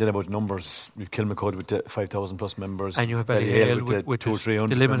argument then about numbers. You've Kilmacud with the 5,000 plus members, and you have Ballyhale with 200-300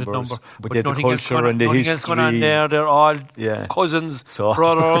 the limited members. number. But nothing else going on there. They're all cousins,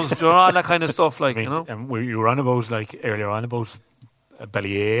 brothers, all that kind of stuff. Like, you know. And you were on about, like, earlier on about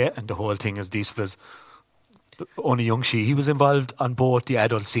Ballyhale, and the whole thing is these fellas. Only young he was involved on both the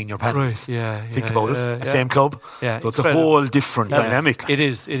adult senior panels. Right, Think about it. Same club. Yeah, so it's a whole different dynamic. It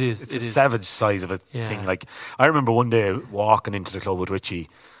is. It's a savage size of a thing. Like, I remember one day walking into the club with Richie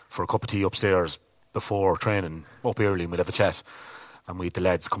for a cup of tea upstairs before training up early, and we'd have a chat. And we had the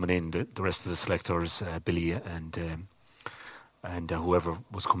lads coming in, the rest of the selectors, Billy and whoever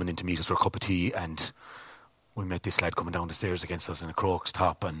was coming in to meet us for a cup of tea. And we met this lad coming down the stairs against us in a Crokes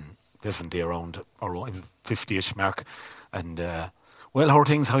top, and definitely around 50-ish mark, and well, how are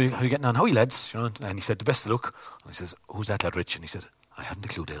things? How you getting on? How are you lads? You know? And he said, the best of luck. And he says, who's that lad, Rich? And he said, I haven't a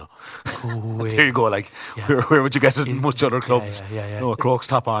clue, Dale. There you go. Like, where would you get it in much other clubs? No, Crokes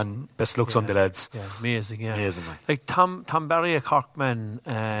top on. Best looks on the lads. Yeah, amazing. Yeah, amazing. Like Tom Barry, a Corkman,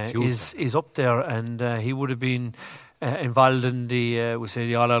 is up there, and he would have been involved in the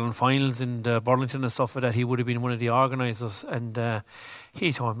the All Ireland finals in Burlington and stuff like that. He would have been one of the organisers, and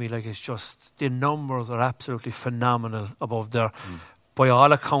he told me like it's just the numbers are absolutely phenomenal above there. By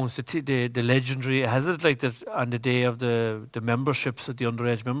all accounts, the legendary has it like that on the day of the memberships, the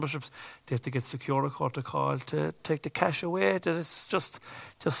underage memberships, they have to get Security Court to call to take the cash away. That it's just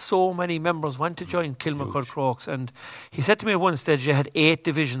so many members want to join Kilmacud Crokes, and he said to me at one stage you had 8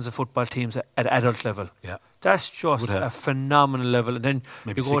 divisions of football teams at adult level. Yeah. That's just a phenomenal level. And then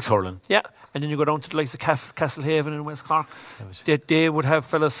maybe you go 6 hurling. Yeah, and then you go down to the likes of Castlehaven in West Cork. They would have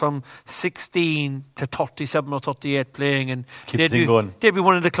fellas from 16 to 37 or 38 playing, and they'd be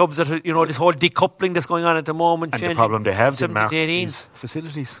one of the clubs that this whole decoupling that's going on at the moment. And the problem they have in Mark is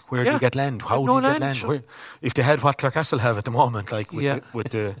facilities. Where do you get land? How do you get land? Sure. If they had what Clarecastle have at the moment, like with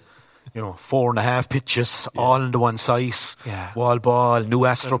the 4.5 pitches all in the one site, wall ball, new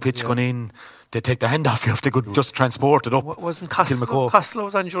Astro pitch going in. They take the hand off you if they could just transport it up. Wasn't Costello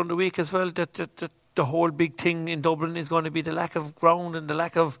was on during the week as well? That the whole big thing in Dublin is going to be the lack of ground and the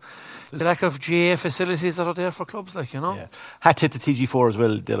lack of GA facilities that are there for clubs, like Yeah. Hat tip to TG4 as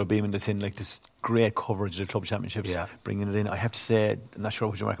well. They're beaming this in like this great coverage of the club championships, bringing it in. I have to say, I'm not sure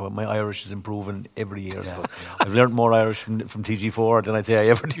what you mark about. My Irish is improving every year. So I've learned more Irish from TG4 than I'd say I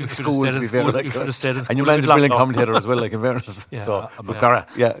ever did in school. To be fair, and your man's a brilliant commentator as well, like in fairness. So McDara,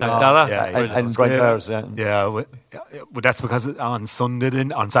 and Brian Flowers, but that's because on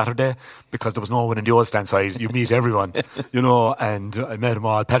Saturday, because there was no one in the old stand side, you meet everyone, and I met them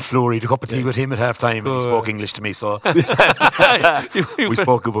all. Pat Fleury, had a cup of tea with him at half time, and he spoke English to me, so we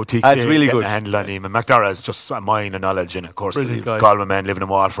spoke about TK. That's really good. Handle on him, and McDara is just a mine of knowledge, and of course Galway man living in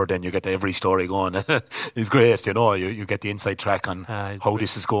Waterford, then you get every story going. It's great, you get the inside track on how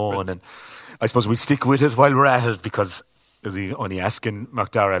this is going, and I suppose we'll stick with it while we're at it, because is he only asking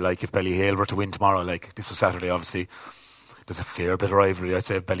McDara, like, if Ballyhale were to win tomorrow, like this was Saturday, obviously there's a fair bit of rivalry. I'd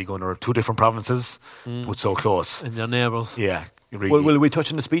say Ballygunner are 2 different provinces, but so close, and their neighbours. Yeah. Really. Well, will we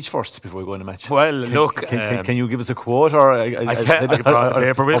touch on the speech first before we go into the match? Well, look, can you give us a quote, or I brought the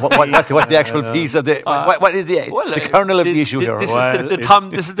paper with what's the actual piece of the what is the kernel of the issue here? This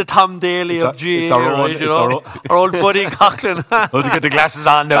is the Tom Daly of GA. It's our old buddy Coughlin. Well, to get the glasses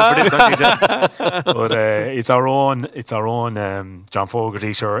on now for this, don't you? But it's our own John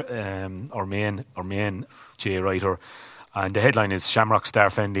Fogarty, our main GA writer. And the headline is Shamrock star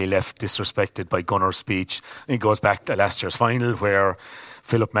Fendi left disrespected by Gunner's speech. And it goes back to last year's final where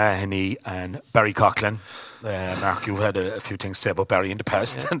Philip Mahoney and Barry Coughlin. Mark, you've had a few things to say about Barry in the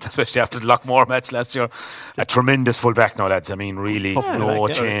past, and especially after the Lockmore match last year. A tremendous full-back now, lads. I mean, really,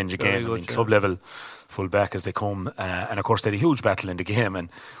 change again. Good, club level full-back as they come. And of course, they had a huge battle in the game. And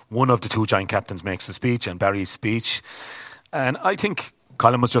one of the 2 joint captains makes the speech, and Barry's speech. And I think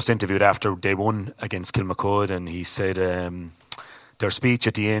Colin was just interviewed after they won against Kilmacud, and he said their speech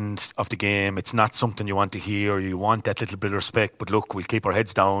at the end of the game, it's not something you want to hear. You want that little bit of respect, but look, we'll keep our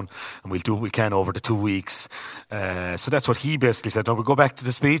heads down and we'll do what we can over the 2 weeks. So that's what he basically said. Now we'll go back to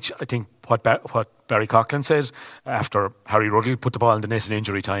the speech. I think what Barry Coughlin said after Harry Ruddle put the ball in the net in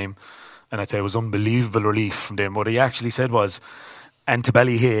injury time, and I'd say it was unbelievable relief from them. What he actually said was, and to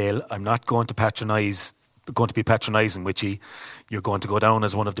Ballyhale, I'm not going to be patronising with you. You're going to go down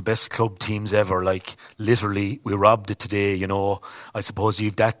as one of the best club teams ever. Like, literally, we robbed it today, I suppose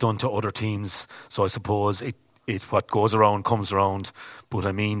you've that done to other teams, so I suppose it what goes around comes around. But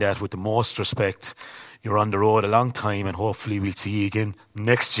I mean that with the most respect. You're on the road a long time, and hopefully we'll see you again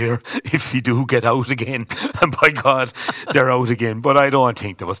next year if you do get out again. And by God, they're out again. But I don't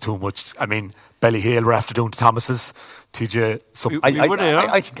think there was too much. I mean, Ballyhale were after doing to Thomas's. TJ,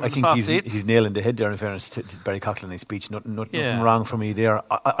 I think he's nailing the head there, in fairness to Barry Coughlin in his speech. Nothing wrong for me there.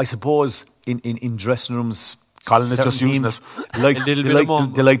 I suppose in dressing rooms, Colin is just using it.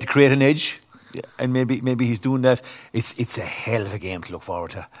 They like to create an edge. And maybe he's doing that. It's a hell of a game to look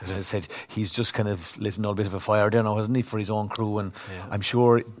forward to. As I said, he's just kind of letting out a bit of a fire there now, hasn't he, for his own crew? And I'm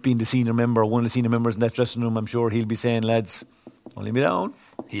sure, being the senior member, one of the senior members in that dressing room, I'm sure he'll be saying, lads, only me down.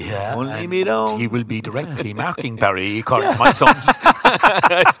 Yeah, Only and me down. he will be directly marking Barry, according to my sums.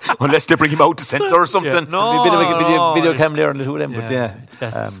 Unless they bring him out to centre or something. Yeah. No, a bit of a no. video cam there on the two of them, but yeah.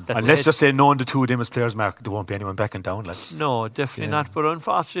 That's And let's just say, knowing the two of them as players, Mark, there won't be anyone backing down. Like. No, definitely not. But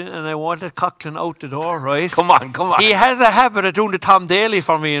unfortunately, and I wanted Coughlin out the door, right? Come on. He has a habit of doing the Tom Daly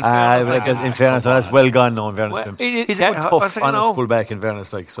for me. In fairness, that's well gone now. In fairness, Well, to him. it- He's yeah, a good, tough, I honest know. fullback. In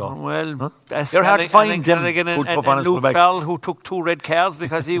fairness, like so. Well, that's They're hard to find, them and good, tough, and honest Luke fullbacks. Fell, who took 2 red cards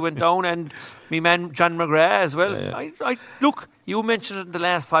because he went down, and me man John McGrath as well. I look. You mentioned it in the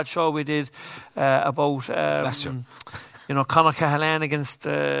last pod show we did about Last year. Conor Cahalan against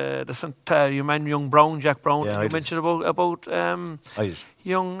your man young Brown, Jack Brown. Yeah, I You did. mentioned about I did.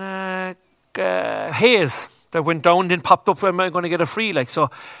 young Hayes that went down, then popped up. Am I going to get a free?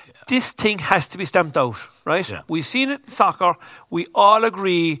 This thing has to be stamped out, right? Yeah. We've seen it in soccer. We all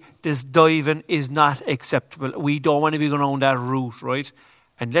agree this diving is not acceptable. We don't want to be going on that route, right?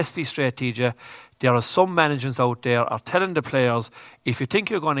 And let's be straight, TJ. There are some managers out there are telling the players, if you think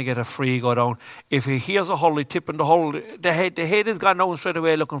you're going to get a free, go down. If he hears a hurley tip in the hole, the head has gone down straight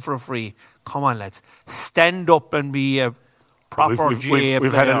away looking for a free. Come on, lads. Stand up and be a proper GA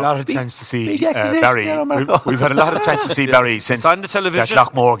We've had a lot of chance to see big accusation Barry. there, Marco. We've had a lot of chance to see Barry since on the television. that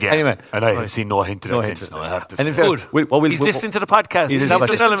Lochmore game. Anyway. And I have seen no hint of No that hint since. of No, it. I have to And in say. fairness, He's listening to the podcast. He is He's listening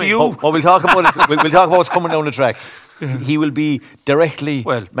listening to you. What we'll talk about is we'll talk about what's coming down the track. He will be directly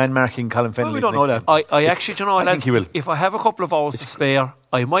Well, man marking Colin Fennelly. we don't know that. I actually, do you know, I lads, think he will. if I have a couple of hours to spare,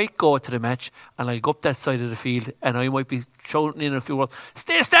 I might go to the match and I'll go up that side of the field and I might be shouting in a few words,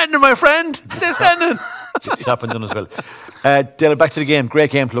 "Stay standing, my friend! Stay standing!" It's happened done as well. Dale, back to the game.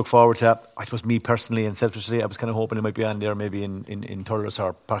 Great game to look forward to. I suppose me personally and selfishly, I was kind of hoping it might be on there maybe in Thurles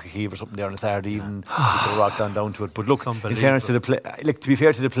or Park or something there on a Saturday evening. We could have rocked down to it. But look, in fairness to to be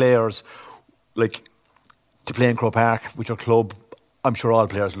fair to the players, to play in Croke Park, with your club, I'm sure all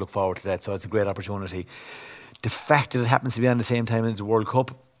players look forward to that. So it's a great opportunity. The fact that it happens to be on the same time as the World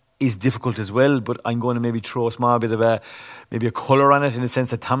Cup is difficult as well, but I'm going to maybe throw a small bit of a colour on it, in the sense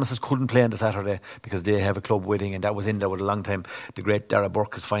that Thomases couldn't play on the Saturday because they have a club wedding, and that was in there with a long time. The great Dara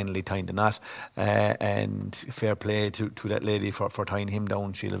Burke has finally tied the knot, and fair play to that lady for tying him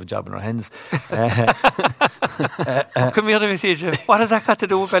down. She'll have a job in her hands. Come here to me, TJ. What has that got to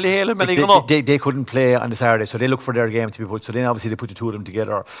do with Ballyhale and Ballygunno? They couldn't play on the Saturday, so they look for their game to be put. So then obviously they put the two of them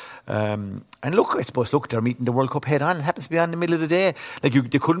together. And look, I suppose, they're meeting the World Cup head on. It happens to be on in the middle of the day. They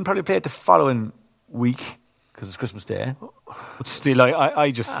couldn't probably play it the following week because it's Christmas Day. But still,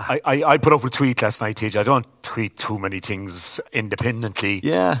 I put up a tweet last night, TJ. I don't tweet too many things independently.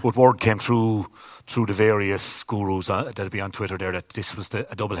 Yeah. But word came through the various gurus that'll be on Twitter there that this was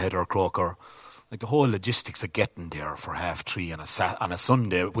a double-header croaker. Like the whole logistics of getting there for 3:30 on a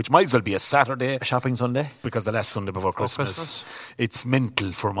Sunday, which might as well be a Saturday. A shopping Sunday. Because the last Sunday before Christmas. It's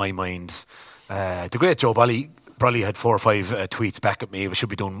mental for my mind. The great Joe Bolly probably had 4 or 5 tweets back at me. We should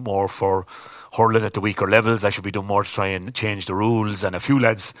be doing more for hurling at the weaker levels. I should be doing more to try and change the rules. And a few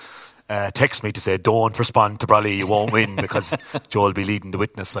lads text me to say, don't respond to Brolly, you won't win, because Joe will be leading the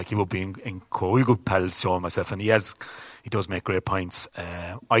witness like he would be in We're good pals, Joe and myself, and he does make great points.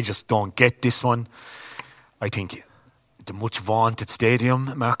 I just don't get this one. I think the much vaunted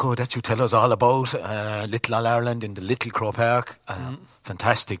stadium, Marco, that you tell us all about, Little All Ireland in the Little Croke Park,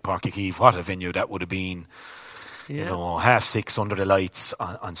 fantastic Park Keeve. What a venue that would have been. Yeah. 6:30 under the lights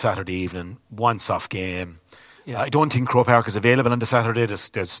on Saturday evening, once off game. Yeah. I don't think Croke Park is available on the Saturday.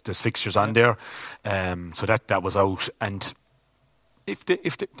 There's fixtures on there, so that was out. And if they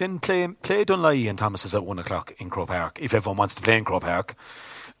then play Dunleigh and Thomases at 1:00 in Croke Park, if everyone wants to play in Croke Park.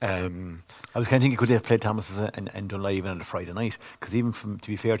 I was kind of thinking, could they have played Thomases and Dunleigh even on a Friday night? Because even to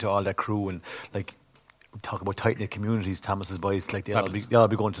be fair to all that crew, and talk about tight-knit communities, Thomas's boys, they'll all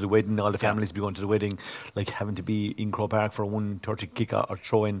be going to the wedding, all the families be going to the wedding, having to be in Croke Park for a 1:30 kick or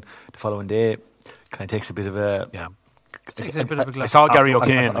throw-in the following day, kind of takes a bit of a... Yeah. Takes a bit of a glass. I saw Gary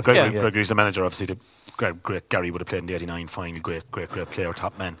O'Kane, Gregory's the manager, obviously. Great Gary would have played in the 89 final, great player,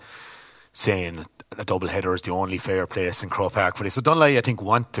 top man, saying a double header is the only fair place in Croke Park for this. So Dunleigh, I think,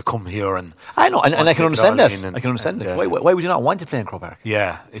 want to come here and... I know, and I can understand that. I can understand that. Why would you not want to play in Croke Park?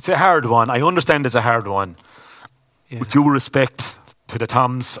 Yeah, it's a hard one. I understand it's a hard one. Yeah. With due respect to the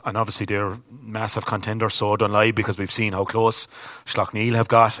Toms, and obviously they're massive contenders, so Dunleigh, because we've seen how close Schlockneil have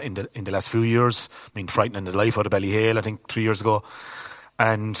got in the last few years. I mean, frightening the life out of Ballyhale, I think, 3 years ago.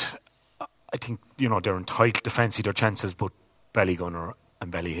 And I think, they're entitled to fancy their chances, but Ballygunner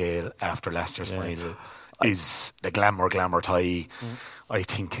and Ballyhale after last year's final is the glamour tie. I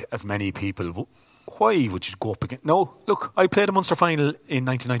think as many people, why would you go up against... No, look, I played a Munster final in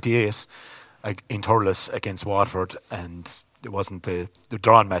 1998 in Thurles against Waterford, and It wasn't the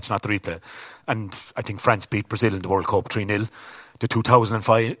drawn match, not the replay. And I think France beat Brazil in the World Cup 3-0. The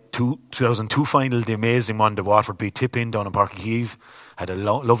 2002 final, the amazing one, the Watford beat Tippin down in Park Kiev. Had a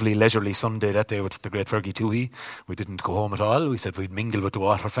lovely leisurely Sunday that day with the great Fergie Toohey. We didn't go home at all. We said we'd mingle with the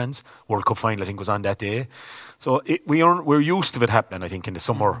Watford fans. World Cup final, I think, was on that day. So we're used to it happening, I think, in the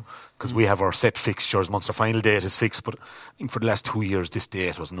summer, because we have our set fixtures. Munster final date is fixed, but I think for the last 2 years this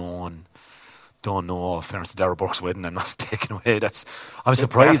date was known. Don't know. Fairness to Darragh Burke's wedding, I'm not taking away. I'm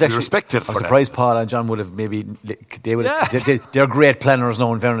surprised. Actually, respected. I'm surprised Paul and John would have maybe. They're great planners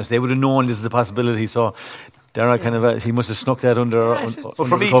now. In fairness, they would have known this is a possibility. So Darragh kind of he must have snuck that under. But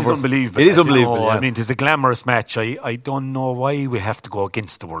for me, it's unbelievable. It is unbelievable. I mean, it's a glamorous match. I don't know why we have to go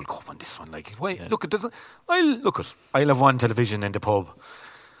against the World Cup on this one. Like, why? Yeah. Look, it doesn't. I'll have one television in the pub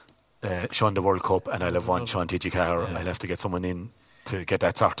showing the World Cup, and I'll have one showing TG Carr. I'll have to get someone in to get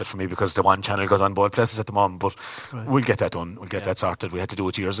that sorted for me, because the one channel goes on both places at the moment, but we'll get that done. We'll get that sorted. We had to do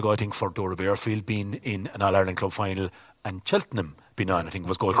it years ago, I think, for Dora Bearfield being in an All-Ireland club final and Cheltenham being on. I think it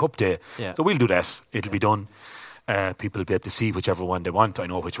was Gold Cup day. So we'll do that. It'll be done. People will be able to see whichever one they want. I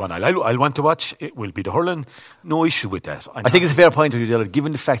know which one I'll want to watch. It will be the hurling. No issue with that. I think it's a fair point to you, Dillard.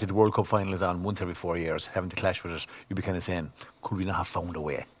 Given the fact that the World Cup final is on once every 4 years, having to clash with it, you'd be kind of saying, could we not have found a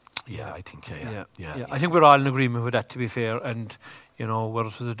way? Yeah, I think, yeah. I think we're all in agreement with that, to be fair. And, you know, whether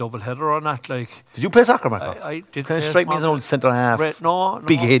it was a double header or not, like... Did you play soccer, Marco? I did. Kind of strike me as an old centre half. No.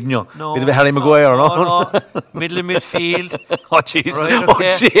 Big head, no. Bit of a Harry Maguire, no? Middle of midfield. Oh, jeez. Right, okay.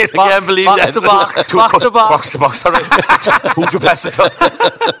 Oh, jeez. I can't believe that. Box to box. All right. Who'd you pass it to?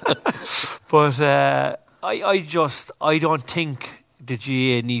 But I don't think the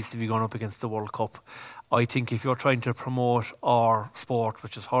GA needs to be going up against the World Cup. I think if you're trying to promote our sport,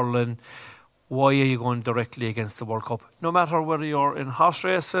 which is hurling, why are you going directly against the World Cup? No matter whether you're in horse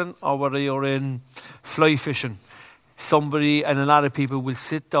racing or whether you're in fly fishing, somebody and a lot of people will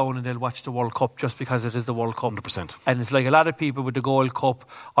sit down and they'll watch the World Cup just because it is the World Cup. 100%. And it's like a lot of people with the Gold Cup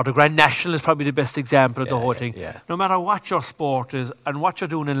or the Grand National is probably the best example of the whole thing. Yeah. No matter what your sport is and what you're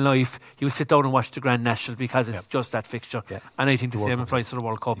doing in life, you'll sit down and watch the Grand National because it's just that fixture. Yeah. And I think the same applies to the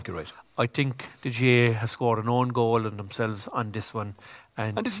World Cup. You're right. I think the GA have scored an own goal in themselves on this one.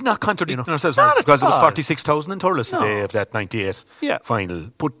 And this is not contradicting ourselves, not because it was all. 46,000 in Thurles the day of that 98 final.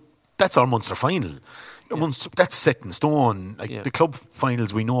 But that's our Munster final. That's set in stone. The club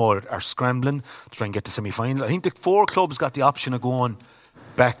finals we know are scrambling to try and get to semi-finals. I think the 4 clubs got the option of going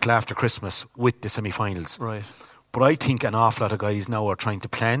back after Christmas with the semi-finals. Right. But I think an awful lot of guys now are trying to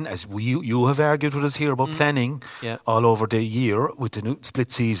plan, as you have argued with us here about planning all over the year with the new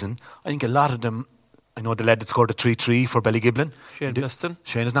split season. I think a lot of them, I know the lad that scored a 3-3 for Ballygiblin. Shane Liston.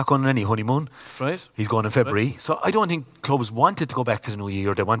 Shane is not going on any honeymoon. Right. He's going in February. Right. So I don't think clubs wanted to go back to the new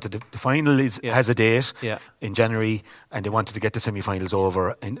year. They wanted the final has a date in January, and they wanted to get the semi-finals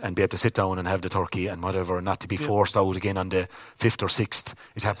over and be able to sit down and have the turkey and whatever, not to be forced out again on the 5th or 6th.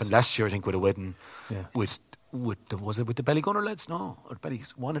 It happened last year, I think, with a wedding with the Ballygunner lads? No, or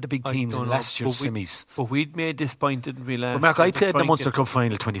one of the big teams in last year's semis. But we'd made this point, didn't we, last? Well, Mark, I played the Munster Club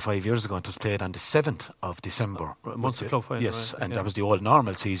final 25 years ago, and it was played on the 7th of December. Munster Club final, yes, and that was the old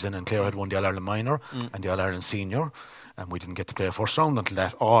normal season, and Clare had won the All-Ireland Minor and the All-Ireland Senior, and we didn't get to play a first round until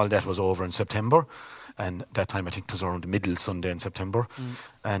all that was over in September, and that time I think it was around the middle Sunday in September,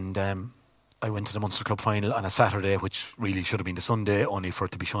 and I went to the Munster Club final on a Saturday, which really should have been the Sunday, only for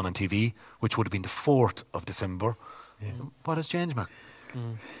it to be shown on TV, which would have been the 4th of December. What has changed, Mark?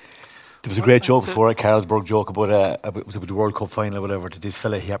 There was a great joke before, a Carlsberg joke about the World Cup final or whatever, that this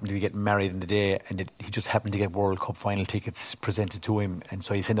fella, he happened to be getting married in the day, and he just happened to get World Cup final tickets presented to him, and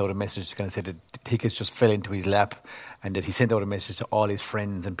so he sent out a message to kind of say that the tickets just fell into his lap, and that he sent out a message to all his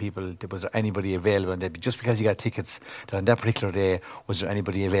friends and people, was there anybody available, and that just because he got tickets, that on that particular day, was there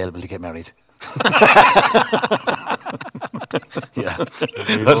anybody available to get married?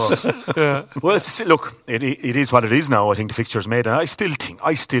 Well, look, it is what it is now. I think the fixture's made, and I still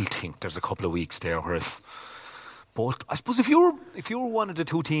think there's a couple of weeks there where I suppose if you're one of the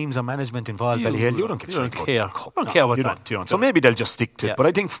 2 teams on management involved, Ballyhale, you don't care what's on. So maybe they'll just stick to it. But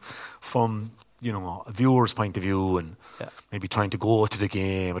I think from a viewer's point of view, and maybe trying to go to the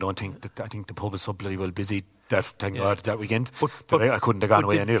game, I think the pub is so bloody well busy. Thank God that weekend. But I couldn't have gone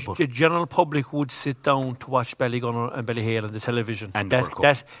away anyway. The general public would sit down to watch Ballygunner and Ballyhale on the television. And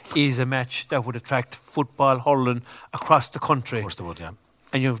that is a match that would attract football hurling across the country. Of course they would, yeah.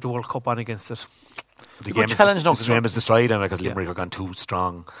 And you have the World Cup on against it. The game is destroyed now because Limerick are gone too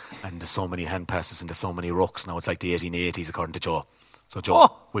strong, and there's so many hand passes and there's so many rucks now. It's like the 1880s according to Joe. So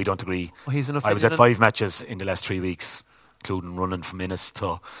Joe, we don't agree. I was at 5 matches in the last 3 weeks, including running from Innis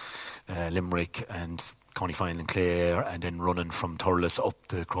to Limerick, and county final in Clare, and then running from Thurles up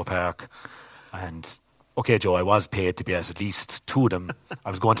to Croke Park. And okay, Joe, I was paid to be at least 2 of them.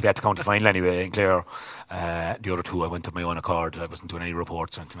 I was going to be at the county final anyway in Clare. The other 2 I went to my own accord. I wasn't doing any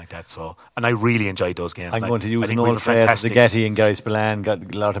reports or anything like that. So, and I really enjoyed those games. I'm going to use an old phrase, the Getty and Gary Spillane,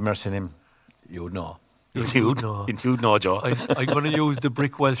 got a lot of mercy in him. You would know. You'd know, Joe. I'm going to use the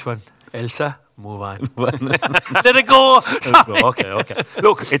brick Welsh one. Elsa, move on. Let it go. Okay.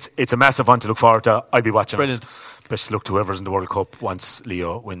 Look, it's a massive one to look forward to. I'll be watching. Brilliant. Best of luck to whoever's in the World Cup once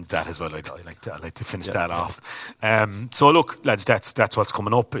Leo wins that as well. I like to finish that off. So look, lads, that's what's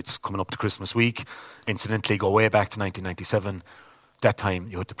coming up. It's coming up to Christmas week. Incidentally, go way back to 1997. That time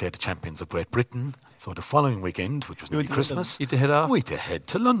you had to play the champions of Great Britain. So the following weekend, which was nearly Christmas, you had to head off? we had to head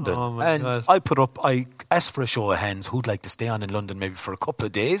to London. Oh my God. I asked for a show of hands who'd like to stay on in London maybe for a couple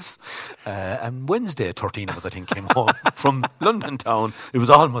of days. And Wednesday, 13 of us, I think, came home from London town. It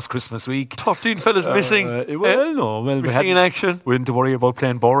was almost Christmas week. 13 fellas missing. Missing in action. We didn't to worry about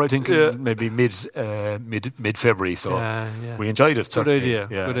playing ball, I think, maybe mid-February. So we enjoyed it. Good idea.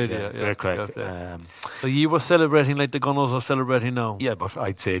 Great crack. So you were celebrating like the Gunners are celebrating now. Yeah, but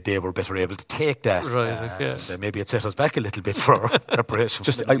I'd say they were better able to take that. Right, okay. Maybe it set us back a little bit for preparation.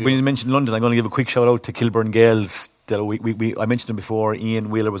 When you mentioned London, I'm going to give a quick shout out to Kilburn Gales. I mentioned them before. Ian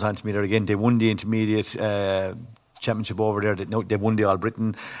Wheeler was on to me there again. They won the intermediate championship over there. They won the All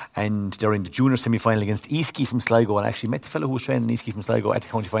Britain, and they're in the junior semi-final against Eastkey from Sligo. And I actually met the fellow who was training Eastkey from Sligo at the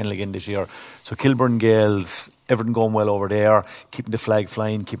county final again this year. So Kilburn Gales, everything going well over there, keeping the flag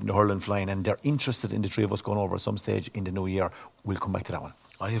flying, keeping the hurling flying, and they're interested in the 3 of us going over at some stage in the new year. We'll come back to that one.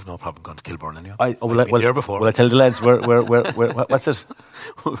 I have no problem going to Kilburn anyway. I've been there before. Will I tell the lads where what's it?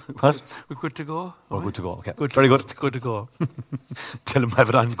 What? We're good to go. We're good to go. Okay. Very good. It's good to go. Tell them have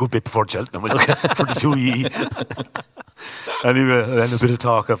it on a good bit before Cheltenham for the 2E. Anyway, then a bit of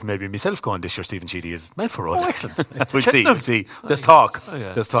talk of maybe myself going this year. Stephen Sheedy is meant for all. Excellent. We'll see. There's talk.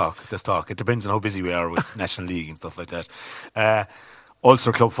 There's talk. It depends on how busy we are with National League and stuff like that.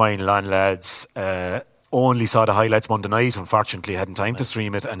 Ulster Club final on, lads. Only saw the highlights Monday night. Unfortunately, hadn't time to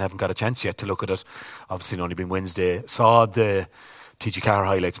stream it and haven't got a chance yet to look at it. Obviously, only been Wednesday. Saw the TG Carr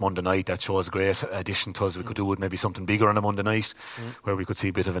highlights Monday night. That shows a great addition to us. We could do with maybe something bigger on a Monday night where we could see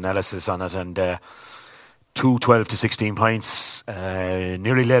a bit of analysis on it. And 12 to 16 points,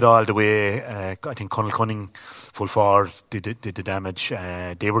 nearly led all the way. I think Conal Cunning, full forward, did the damage.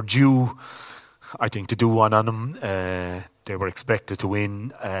 They were due, I think, to do one on them. They were expected to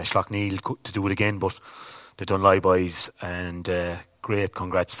win. Schlockneil to do it again, but the Dunley boys, and great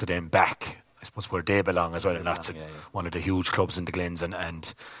congrats to them back, I suppose, where they belong as well. And that's one of the huge clubs in the Glens,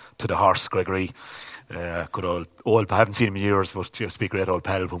 and to the horse, Gregory. Good old, I haven't seen him in years, but just be great old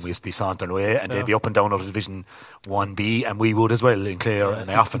pal when we used to be sauntering away, and they'd be up and down out of Division 1B, and we would as well in Clare, and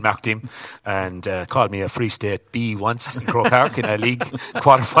I often marked him, and called me a Free State B once in Croke Park in a league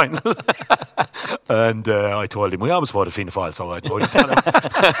quarter-final. And I told him we always fought at Fianna Fáil, so I told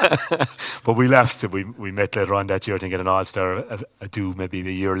him. But we left. We met later on that year to get an All-Star maybe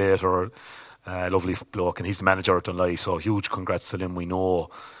a year later. Lovely bloke, and he's the manager at Dunley, so huge congrats to him. We know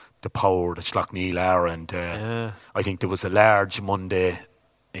the power that Schlockneil are, and I think there was a large Monday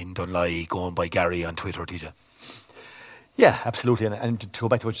in Dunley going by Gary on Twitter, TJ. Yeah, absolutely. And to go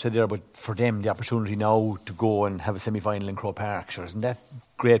back to what you said there, but for them, the opportunity now to go and have a semi-final in Croke Park, sure, isn't that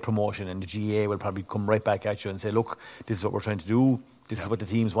great promotion? And the GA will probably come right back at you and say, look, this is what we're trying to do. This is what the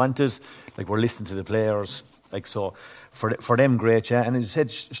teams wanted. Like, we're listening to the players. Like, so for them, great, yeah. And as you said,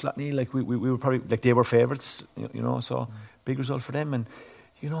 Schlockneil, like, we were probably, like, they were favourites, you know, so big result for them. And,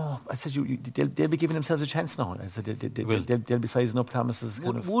 you know, I said they'll be giving themselves a chance now. I said they'll be sizing up Thomas's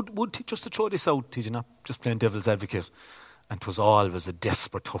kind of. Would just to throw this out, TJ, not just playing devil's advocate, and it was always a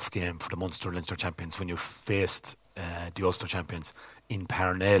desperate tough game for the Munster Leinster champions when you faced the Ulster champions in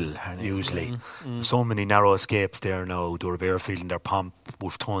Parnell usually. So many narrow escapes there now. Dora Bearfield in their pomp,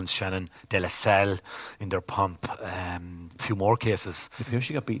 Wolf Tones, Shannon, De La Salle in their pomp. A few more cases. They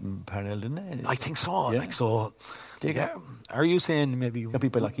actually got beaten Parnell, didn't they? I think so. Yeah. Like so. Are you saying maybe got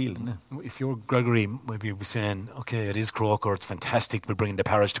beat by Lockheed, didn't they? If you're Gregory, maybe you'll be saying, okay, it is Croker. It's fantastic. We're bringing the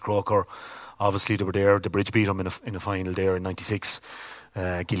parish to Croker. Obviously, they were there. The Bridge beat them in a final there in '96.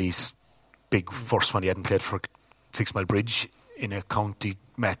 Gilly's big first one. He hadn't played for 6 Mile Bridge in a county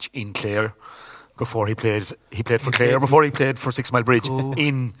match in Clare. Before he played for Clare. Before he played for 6 Mile Bridge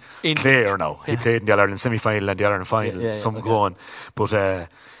in Clare. Now he played in the All Ireland semi-final and the All Ireland final. Going, but.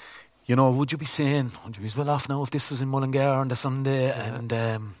 You know, would you be as well off now if this was in Mullingar on the Sunday and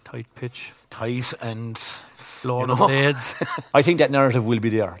tight pitch, tight and Lord of Blades. I think that narrative will be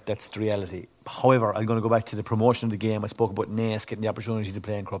there. That's the reality. However, I'm going to go back to the promotion of the game. I spoke about Naas getting the opportunity to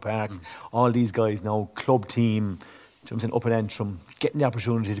play in Croke Park. All these guys now, club team, up in Antrim, getting the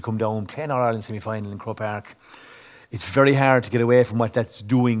opportunity to come down, play an All-Ireland semi-final in Croke Park. It's very hard to get away from what that's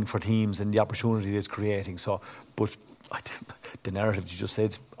doing for teams and the opportunity it's creating. So, but the narrative you just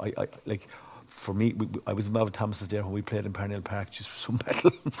said, I like. For me, I was in Melvin Thomas's there when we played in Parnell Park, just for some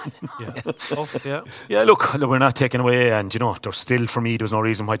battle. Yeah, look, we're not taking away, and there's still, for me, there's no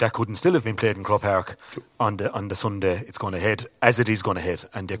reason why that couldn't still have been played in Croke Park on the Sunday. It's going ahead, as it is going ahead,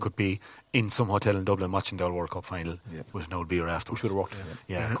 and they could be in some hotel in Dublin watching the World Cup final with an old beer afterwards. Should have worked.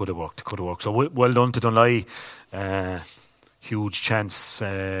 Yeah, could have worked. So well done to Dunley. Huge chance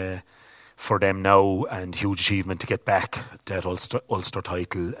for them now, and huge achievement to get back that Ulster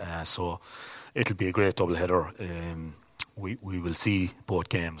title. So it'll be a great doubleheader. We will see both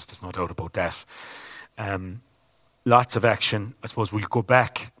games. There's no doubt about that. Lots of action. I suppose we'll go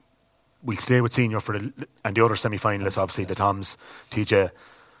back. We'll stay with senior and the other semi-finalists. Obviously, the Toms, TJ.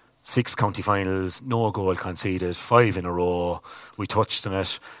 6 county finals, no goal conceded, 5 in a row. We touched on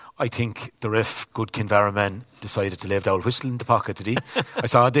it. I think the ref, good Kinvaraman, decided to leave the old whistle in the pocket, did he? I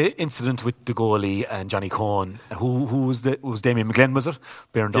saw the incident with the goalie and Johnny Cohn. Who was Damien McGlenn, was it?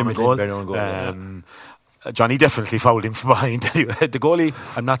 Bearing down the goal. Johnny definitely fouled him from behind. Anyway, the goalie,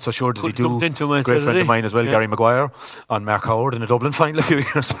 I'm not so sure did he do. A great friend of mine as well, Gary Maguire, on Mark Howard in a Dublin final a few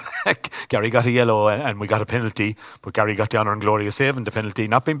years back. Gary got a yellow and we got a penalty, but Gary got the honour and glory of saving the penalty.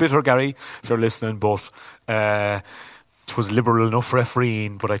 Not being bitter, Gary, if you're listening, but it was liberal enough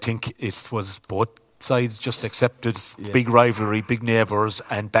refereeing, but I think it was both sides just accepted. Big rivalry, big neighbours,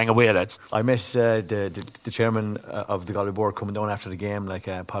 and bang away, lads. I met the chairman of the Galway board coming down after the game, like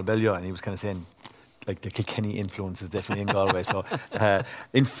Paul Bellio, and he was kind of saying, like, the Kilkenny influence is definitely in Galway. So,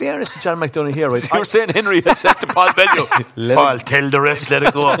 in fairness to John McDonough here, right? You were saying Henry had said to Paul Bellio, Paul, tell the refs, let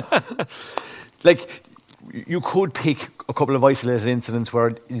it go. Like, you could pick a couple of isolated incidents where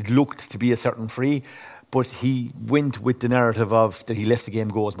it looked to be a certain free, but he went with the narrative of that he left the game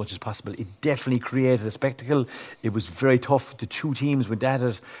go as much as possible. It definitely created a spectacle. It was very tough. The two teams went at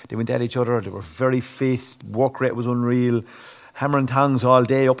it. They went at each other. They were very fit. Work rate was unreal. Hammer and tongs all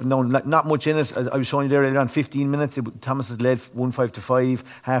day, up and down. Not much in it. As I was showing you there earlier on, 15 minutes, Thomas has led 1-5-5.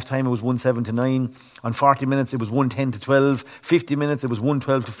 Half time it was 1-7-9. On 40 minutes it was 1-10-12. 50 minutes it was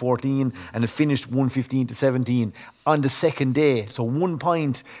 1-12-14. And it finished 1-15-17 on the second day. So 1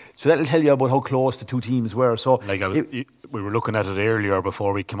 point. So that'll tell you about how close the two teams were. So we were looking at it earlier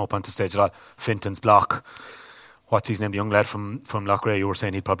before we came up onto stage. Finton's block. What's his name? The young lad from Loughrea. You were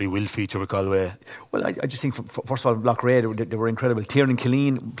saying he probably will feature with Galway. Well, I just think, first of all, Loughrea, they were incredible. Tiernan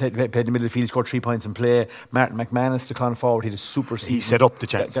Killeen played in the middle of the field, scored 3 points in play. Martin McManus, the corner forward, he had a super season. He set up the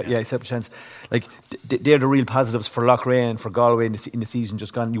chance. Yeah, he set up the chance. Like, they're the real positives for Loughrea and for Galway in the season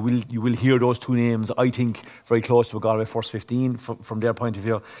just gone. You will hear those two names, I think, very close to a Galway first 15 from their point of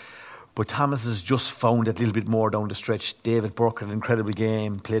view. But Thomas has just found it a little bit more down the stretch. David Burke had an incredible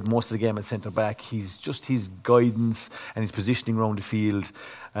game, played most of the game at centre back. He's just his guidance and his positioning around the field.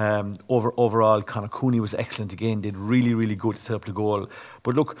 Overall, Conor Cooney was excellent again, did really, really good to set up the goal.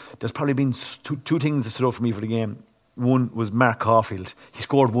 But look, there's probably been two things that stood out for me for the game. One was Mark Caulfield. He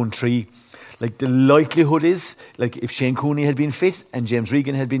scored 1-3. Like, the likelihood is, like, if Shane Cooney had been fit and James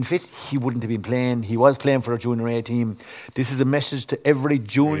Regan had been fit, he wouldn't have been playing. He was playing for a junior A team. This is a message to every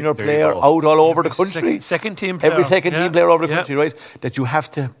junior player out all over the country. Second team player. Every second team player all over the country, right? That you have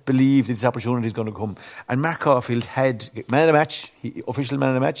to believe this opportunity is going to come. And Mark Caulfield had man of the match, official man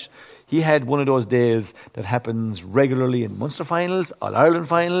of the match. He had one of those days that happens regularly in Munster finals, All-Ireland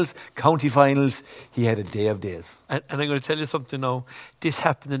finals, county finals. He had a day of days. And I'm going to tell you something now. This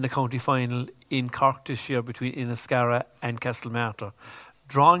happened in the county final in Cork this year between Inniscarra and Castlemartyr.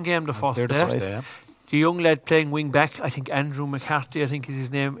 Drawn game the first day. The young lad playing wing back, I think Andrew McCarthy, I think is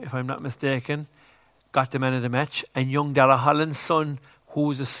his name, if I'm not mistaken, got the man of the match. And young Dara Holland's son, who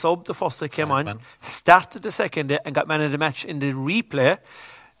was a sub the first day came on, started the second day and got man of the match in the replay.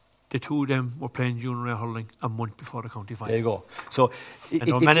 The two of them were playing junior A hurling a month before the county final. There you go. So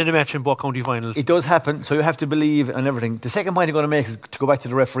man of the match in both county finals. It does happen, so you have to believe and everything. The second point I'm going to make is to go back to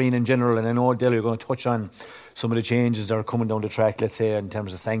the refereeing in general, and I know, Dale, you're going to touch on some of the changes that are coming down the track, let's say, in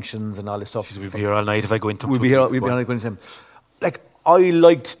terms of sanctions and all this stuff. We'll be here all night if I go into them. We'll be here all night going into them. Like, I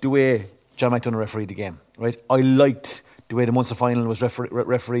liked the way John McDonough refereed the game, right? I liked the way the Munster final was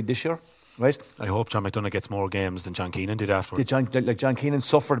refereed this year. Right? I hope John McDonough gets more games than John Keenan did afterwards. John Keenan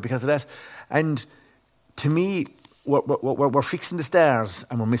suffered because of that. And to me, we're fixing the stars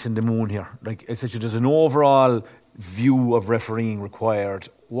and we're missing the moon here. Like, I said, there's an overall view of refereeing required.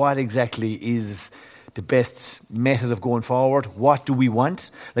 What exactly is the best method of going forward. What do we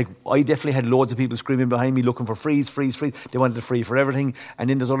want? Like, I definitely had loads of people screaming behind me looking for freeze. They wanted a free for everything, and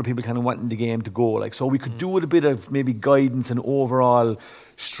then there's other people kind of wanting the game to go. Like, so we could do with a bit of maybe guidance and overall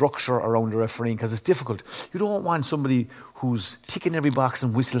structure around the refereeing, because it's difficult. You don't want somebody who's ticking every box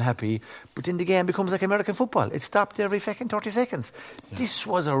and whistle happy, but then the game becomes like American football. It's stopped every fucking 30 seconds. Yeah. This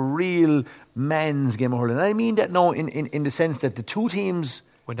was a real man's game of hurling. And I mean that now in the sense that the two teams...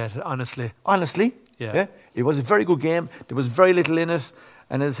 When that, honestly, yeah, it was a very good game. There was very little in it.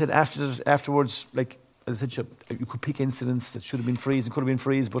 And as I said, afterwards, like, as I said, you could pick incidents that should have been freeze and could have been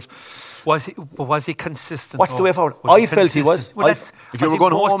freeze, but... Was he consistent? What's the way forward? I felt he was. Well, if you were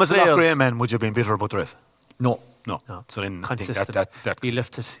going home as a Loughrea man, would you have been bitter about the ref? No. So then consistent. That he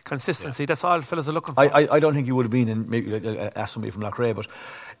lifted consistency. Yeah. That's all fellas are looking for. I don't think you would have been, and maybe ask somebody from Loughrea, but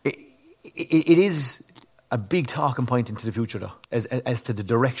it is a big talking point into the future, though, as to the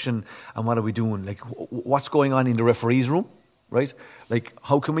direction and what are we doing. Like, what's going on in the referees' room, right? Like,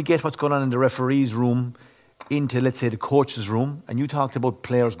 how can we get what's going on in the referees' room into, let's say, the coach's room? And you talked about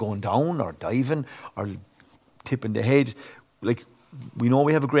players going down or diving or tipping the head. Like, we know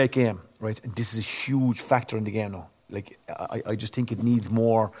we have a great game, right? And this is a huge factor in the game now. Like, I just think it needs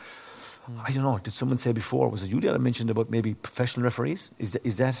more. I don't know. Did someone say before? Was it you that mentioned about maybe professional referees?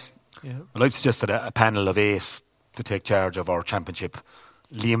 Is that? Yeah. Well, I've suggested a panel of 8 to take charge of our championship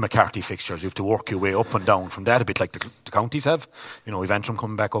Liam McCarthy fixtures. You have to work your way up and down from that, a bit like the counties have. You know, we've Antrim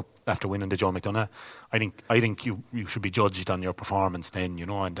coming back up after winning the Joe McDonagh. I think you should be judged on your performance then, you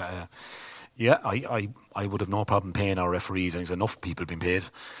know, and yeah, I would have no problem paying our referees. I think there's enough people being paid.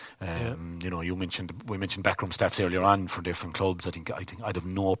 You know, we mentioned backroom staffs earlier on for different clubs. I think I'd have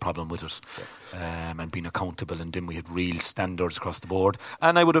no problem with it, and being accountable. And then we had real standards across the board.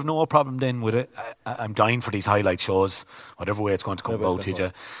 And I would have no problem then with it. I'm dying for these highlight shows, whatever way it's going to come about,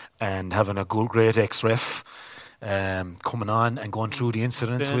 TJ, and having a good, great ex-ref. Coming on and going through the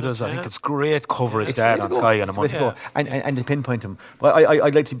incidents with us. I think it's great coverage there on Sky on a Monday. And to pinpoint them. But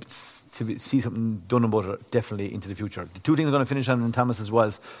I'd like to see something done about it definitely into the future. The two things I'm going to finish on in Thomas's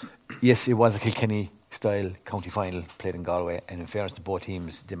was, yes, it was a Kilkenny-style county final played in Galway, and in fairness to both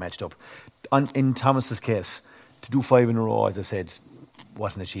teams, they matched up. In Thomas's case, to do 5 in a row, as I said,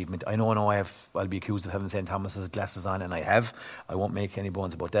 what an achievement. I know I'll be accused of having St. Thomas's glasses on, and I have. I won't make any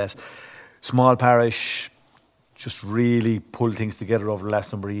bones about that. Small parish, just really pulled things together over the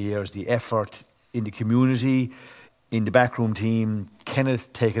last number of years. The effort in the community, in the backroom team,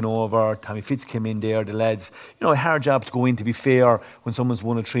 Kenneth taking over, Tommy Fitz came in there, the lads. You know, a hard job to go in, to be fair, when someone's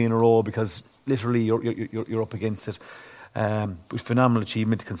won a 3 in a row, because literally you're up against it. With phenomenal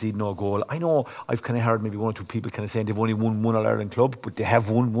achievement to concede no goal. I know I've kind of heard maybe 1 or 2 people kind of saying they've only won 1 All-Ireland club, but they have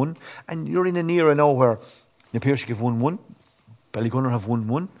won 1. And you're in an era now where Na Piarsaigh have won 1, Ballygunner have won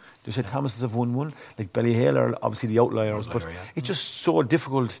 1. They said Thomas's have won 1. Like Ballyhale are obviously the outliers, but it's just so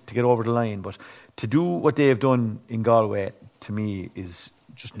difficult to get over the line. But to do what they have done in Galway, to me, is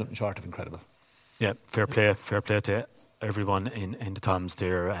just nothing short of incredible. Yeah, fair play to everyone in the Toms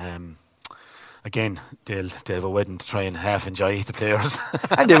there. Again, they'll have a wedding to try and half enjoy the players.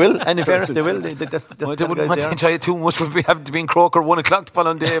 And they will, and in fairness they will. They wouldn't want to enjoy it too much. Would be having to be in Croker 1 o'clock the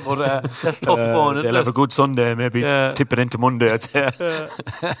following day, but that's tough going, isn't they'll have a good Sunday, maybe tip it into Monday, I'd say.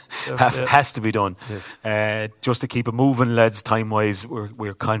 Has to be done. Yes. Just to keep it moving, lads, time-wise,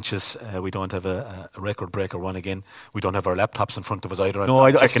 we're conscious we don't have a record breaker one again. We don't have our laptops in front of us either. No,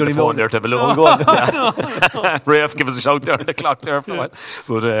 I'm checking the phone there to have a look. Rafe, give us a shout there on the clock there for what.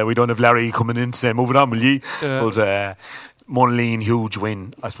 But we don't have Larry coming in say moving on, will ye? But Monaleen, huge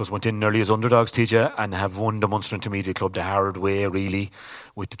win. I suppose went in nearly as underdogs, TJ, and have won the Munster Intermediate Club the hard way, really,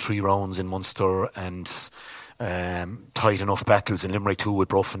 with the 3 rounds in Munster and tight enough battles in Limerick 2 with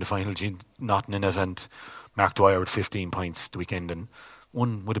Bruff in the final, nothing in it, and Mark Dwyer with 15 points the weekend, and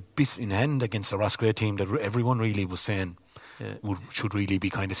one with a bit in hand against a Roscrea team that everyone really was saying should really be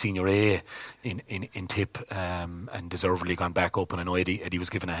kind of senior A in tip, and deservedly gone back up. And I know Eddie was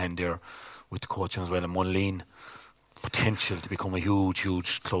given a hand there with the coaching as well, and Monaleen potential to become a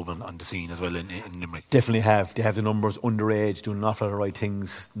huge club on the scene as well in Limerick. Definitely have. They have the numbers, underage, doing an awful lot of right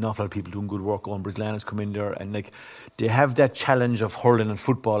things, an awful lot of people doing good work. Owen Brislan has come in there, and like they have that challenge of hurling and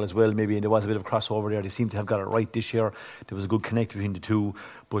football as well, maybe, and there was a bit of a crossover there. They seem to have got it right this year. There was a good connect between the two,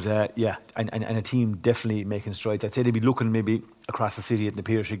 but and a team definitely making strides. I'd say they'd be looking maybe across the city at Na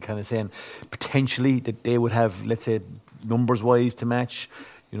Piarsaigh, kind of saying potentially that they would have, let's say, numbers wise to match.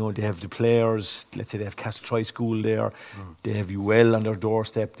 You know, they have the players, let's say they have Castle Troy School there, they have UL on their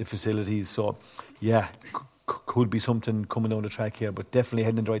doorstep, the facilities, so yeah, could be something coming down the track here, but definitely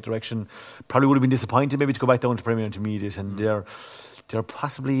heading in the right direction. Probably would have been disappointed maybe to go back down to Premier Intermediate, and they're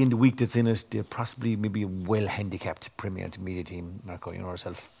possibly in the week that's in it. They're possibly maybe a well handicapped Premier Intermediate team. Marco, you know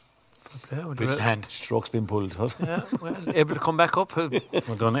yourself. With hand. Strokes being pulled. Yeah, well, able to come back up. Well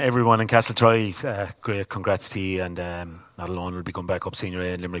done, everyone in Castletroy. Great, congrats to you. And not alone will be coming back up senior A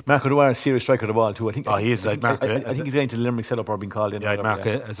in Limerick. Mark O'Dwyer, a serious striker of the ball too. I think. He is. I think he's getting to the Limerick setup or being called in. Yeah, Mark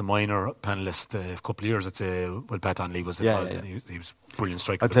as a minor panellist a couple of years. I'd say. Well, Pat Donnelly was involved. And he was a brilliant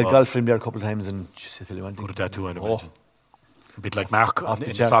striker. I played golf for him there a couple of times, and just tell you one thing. Good at that too, I'd imagine. A bit like Mark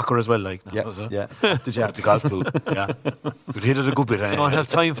in charts. soccer as well, like yeah, off the charts. The golf too. Yeah, you'd hit it a good bit. I don't have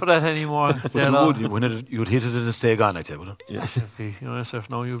time for that anymore. But you'd hit it at a stay gone, I'd say, wouldn't you? Yeah, you know yourself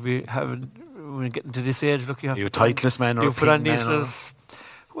now. You'll be having when getting to this age. Look, you have to. You're a tightless man, or you put on these.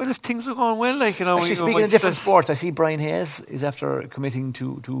 Well, if things are going well, like, you know. Actually, speaking of different sports, I see Brian Hayes is after committing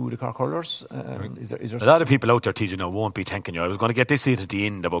to the Cork Hurlers. Is there a lot of people out there, TJ, now won't be thanking you. I was going to get this hit at the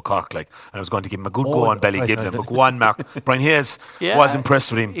end about Cork, like, and I was going to give him a good go on Ballygiblin. But go on, Mark. Brian Hayes was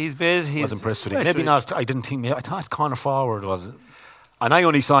impressed with him. Was impressed with him. Maybe not. I didn't think. I thought corner forward was. And I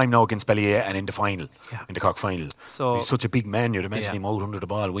only saw him now against Ballyea and in the final, in the Cork final. So he's such a big man, you'd imagine him out under the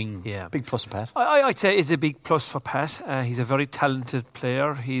ball, wing. Yeah. Big plus for Pat. I'd say it's a big plus for Pat. He's a very talented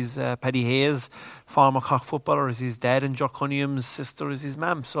player. He's Paddy Hayes, former Cork footballer, is his dad, and Jock Cunningham's sister is his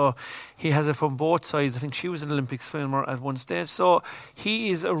mum. So he has it from both sides. I think she was an Olympic swimmer at one stage. So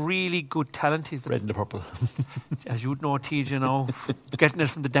he is a really good talent. He's red and the purple. As you'd know, TJ, now, getting it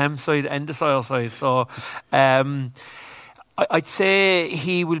from the dam side and the soil side. So I'd say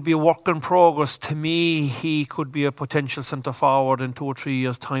he will be a work in progress. To me, he could be a potential centre forward in 2 or 3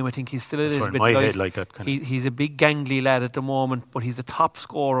 years' time. I think he's still a little bit like that. He's a big gangly lad at the moment, but he's a top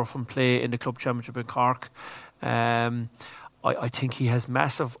scorer from play in the club championship in Cork. I think he has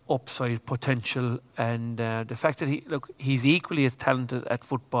massive upside potential, and the fact that he's equally as talented at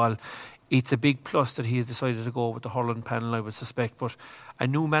football. It's a big plus that he has decided to go with the hurling panel, I would suspect. But a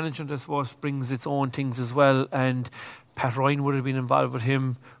new management, I suppose, brings its own things as well. And Pat Ryan would have been involved with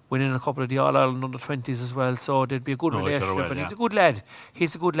him winning a couple of the All-Ireland under-20s as well. So there'd be a good relationship. And he's a good lad.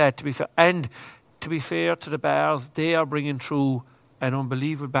 He's a good lad, to be fair. And to be fair to the Bears, they are bringing through an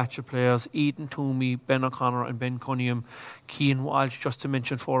unbelievable batch of players. Eden Toomey, Ben O'Connor and Ben Cunningham, Cian Walsh, just to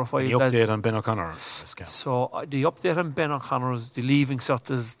mention 4 or 5. The update on Ben O'Connor. So the update on Ben O'Connor is the leaving cert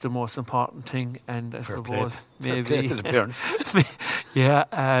is the most important thing, and I suppose maybe to the parents. Yeah,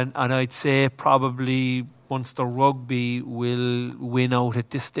 and I'd say probably Munster Rugby will win out at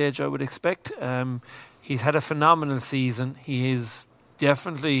this stage, I would expect. He's had a phenomenal season. He is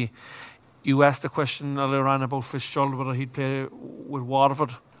definitely. You asked the question earlier on about Fitzgerald, whether he'd play with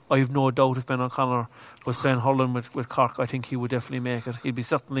Waterford. I have no doubt if Ben O'Connor was playing hurling with Cork, I think he would definitely make it. He'd be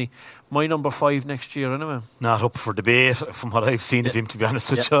certainly my number 5 next year anyway. Not up for debate from what I've seen of him, to be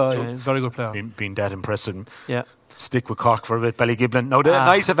honest with you. Very good player. Been that impressive. Yeah. Stick with Cork for a bit, Ballygiblin. Now, the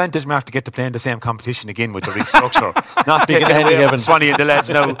nice advantage, Mark, to get to play in the same competition again with the restructure. Not taking away from Swanee and the lads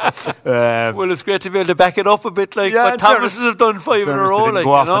now. Well, it's great to be able to back it up a bit, like what Thomas have done 5 in a row. Like,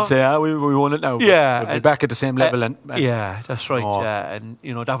 go off and say, we won it now. Yeah. We'll be back at the same level. Yeah, that's right. Yeah. And,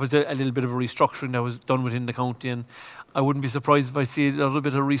 you know, that was a little bit of a restructuring that was done within the county. And I wouldn't be surprised if I see a little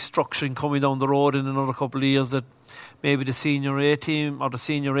bit of restructuring coming down the road in another couple of years, that maybe the senior A team or the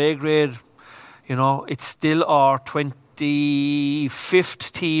senior A grade, you know, it's still our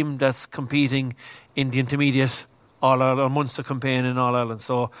 25th team that's competing in the intermediate All-Ireland Munster campaign in All-Ireland.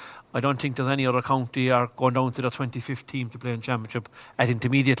 So I don't think there's any other county are going down to the 25th team to play in championship at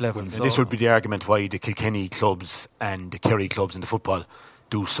intermediate level. So this would be the argument why the Kilkenny clubs and the Kerry clubs in the football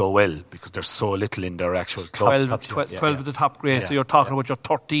do so well, because there's so little in their actual club. 12 of the top grades. So you're talking about your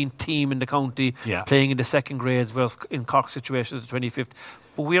 13th team in the county playing in the second grades, whereas in Cork's situation is the 25th.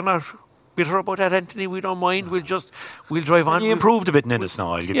 But we're not bitter about that, Anthony. We don't mind. We'll drive on. He improved a bit in Ennis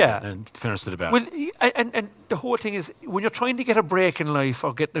now, I'll give you in fairness to the Bears. Well, and the whole thing is, when you're trying to get a break in life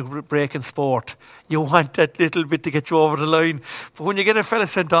or getting a break in sport, you want that little bit to get you over the line. But when you get a fella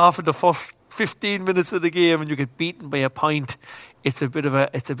sent off in the first 15 minutes of the game and you get beaten by a point, it's a bit of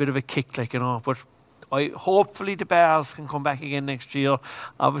a kick, like, you know. But hopefully the Bears can come back again next year.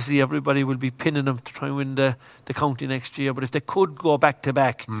 Obviously everybody will be pinning them to try and win the county next year, but if they could go back to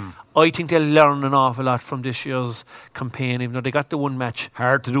back, I think they'll learn an awful lot from this year's campaign, even though they got the one match.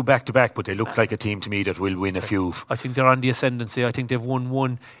 Hard to do back to back, but they look like a team to me that will win a few. I think they're on the ascendancy. I think they've won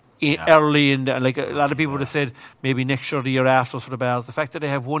one early in like a lot of people would have said maybe next year or the year after for the Bears. The fact that they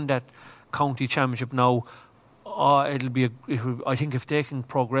have won that county championship now, I think if they can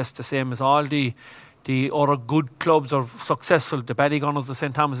progress the same as all the other good clubs are successful, the Ballygunners, the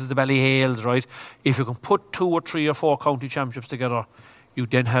St. Thomas's, the Ballyhales, right? If you can put 2 or 3 or 4 county championships together, you're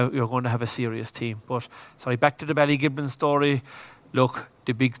going to have a serious team. But back to the Ballygiblin story. look,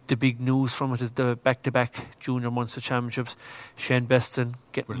 the big news from it is the back-to-back Junior Munster Championships. Shane Beston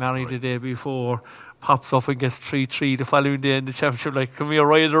getting married the day before, pops up and gets 3-3 the following day in the championship. Like, come here,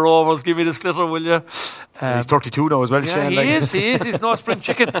 Ryan the Rovers, give me the slitter, will you? He's 32 now as well, yeah, Shane. He is. He's no spring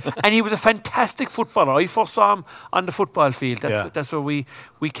chicken. And he was a fantastic footballer. I first saw him on the football field. That's where we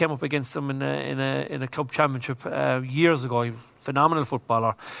came up against him in a club championship years ago. He was a phenomenal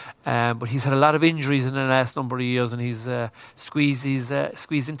footballer. But he's had a lot of injuries in the last number of years, and he's squeezed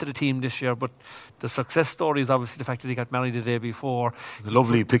into the team this year. But the success story is obviously the fact that he got married the day before. There's a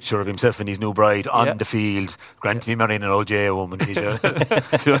lovely picture of himself and his new bride on the field. Grant me marrying an old J woman.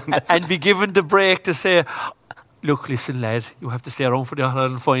 And be given the break to say, look, listen, lad, you have to stay around for the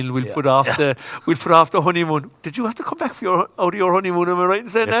All-Ireland final. We'll put off the honeymoon. Did you have to come back out of your honeymoon? Am I right in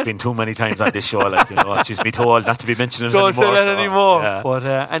saying that? It's been too many times on this show. She's been told not to be mentioning it anymore. Don't say that anymore. Yeah. But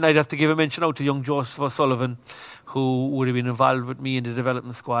and I'd have to give a mention out to young Joseph O'Sullivan, who would have been involved with me in the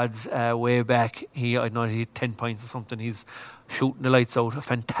development squads way back. I know he had 10 points or something. He's shooting the lights out. A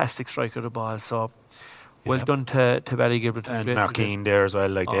fantastic striker of the ball. So. Well done to Ballygibber. And Mark Keane there as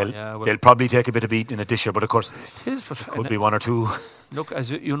well. They'll probably take a bit of beating in it this year, but of course could be one or two. Look, as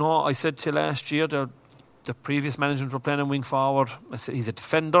you know, I said to you last year, the previous management were playing him wing forward. I said he's a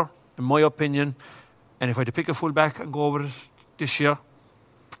defender, in my opinion. And if I had to pick a full back and go with it this year,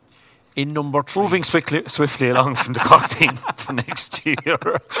 in number 3. Moving swiftly along from the Cork team for next year.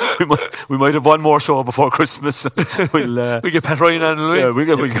 We might have one more show before Christmas. We'll get Pat Ryan on, will we?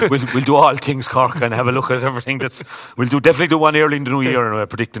 Yeah, we'll do all things Cork and have a look at everything. We'll definitely do one early in the new year and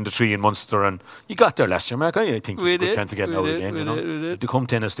predicting the 3 in Munster. And you got there last year, Mark. I think we had a good chance of getting out again. If they come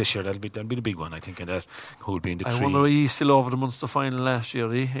tennis this year, that'll be the big one, I think. And that who'll be in the 3. I wonder he's still over the Munster final last year.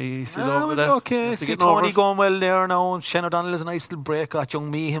 He's still over that. Okay, see Tony going well there now. Shane O'Donnell is a nice little break.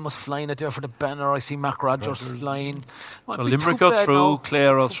 Young Meehan was flying it there for the banner. I see Mac Rogers flying. So Limerick are through,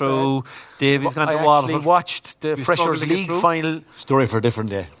 Clare are through, Davy's gone to Waterford. I actually watched the Freshers League final. Story for a different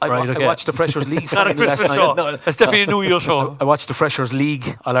day. I watched the Freshers League final last night. No, that's definitely a New Year show. I watched the Freshers League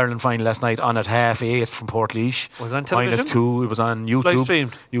All-Ireland final last night on at 8:30 from Portlaoise. Was it on television? -2. It was on YouTube. Live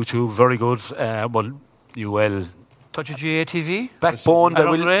streamed. YouTube, very good. UL. Touch of GATV.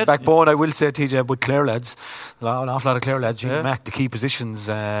 Backbone, I will say, TJ, but Clare lads, an awful lot of Clare lads, Mac the key positions,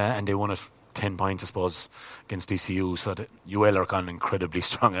 and they won it 10 points, I suppose, against DCU. So the UL are gone incredibly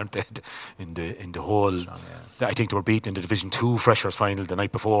strong, aren't they? In the whole, I think they were beaten in the Division 2 Freshers final the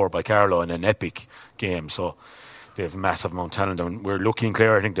night before by Carlow in an epic game. So they have a massive amount of talent, and we're lucky in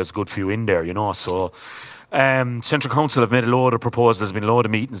Clare. I think there's a good few in there, So Central Council have made a load of proposals. There's been a load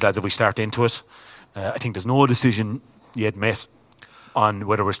of meetings, lads. If we start into it, I think there's no decision yet met on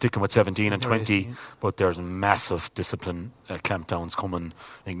whether we're sticking with 17 and 20, but there's massive discipline clampdowns coming.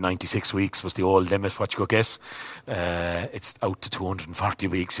 I think 96 weeks was the old limit what you could get. It's out to 240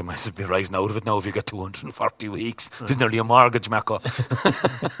 weeks. You might be rising out of it now if you get 240 weeks. There's nearly a mortgage, Mako.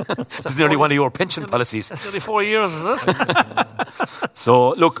 There's nearly one of your pension policies. That's nearly 4 years, is it? So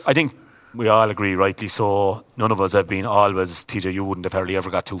look, I think we all agree, rightly so. None of us have been always, TJ, you wouldn't have hardly ever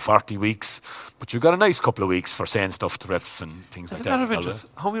got 240 weeks, but you got a nice couple of weeks for saying stuff to refs and things like that. Of interest,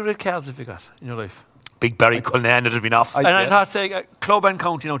 how many red cards have you got in your life? Big Barry Cullinan, it had been off. And I'd have to say, club and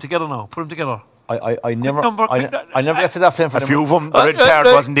county now, together now. Put them together. I never got set off playing for Limerick. A few of them, the red card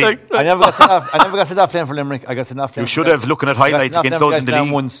wasn't in. I never got set off playing for Limerick. I got set off playing. You should have, looking at highlights against those in the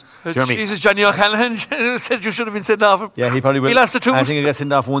league. Once. Jesus, Johnny O'Callaghan said you should have been sent off. Yeah, he probably will. He lost the 2. I think I got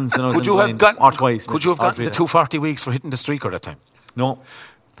sent off once. Could you have gotten twice? Could you have gotten the 240 weeks for hitting the streaker that time? No,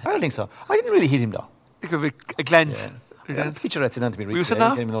 I don't think so. I didn't really hit him though. It could be a glance. The teacher had said that to me recently. Were you sent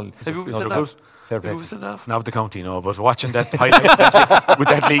off? Have you been sent off? Now the county, no, but watching that highlight with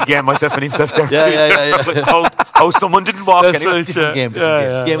that league game, myself and himself there. Yeah. How someone didn't walk. That's anyway. Different game.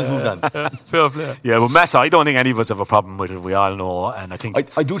 Game has moved on. Fair play. Yeah, but Massa, I don't think any of us have a problem with it. We all know, and I think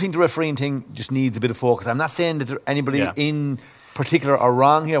I do think the refereeing thing just needs a bit of focus. I'm not saying that anybody in particular are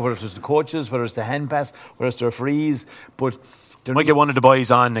wrong here, whether it's the coaches, whether it's the hand pass, whether it's the referees, but. Might get one of the boys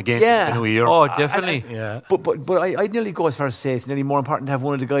on again in a year. Oh, definitely. But I'd nearly go as far as to say it's nearly more important to have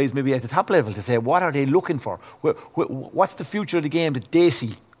one of the guys maybe at the top level to say what are they looking for? What's the future of the game that they see?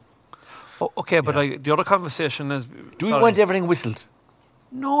 Okay, but the other conversation is... Do you want everything whistled?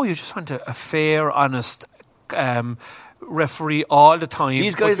 No, you just want a fair, honest... referee all the time.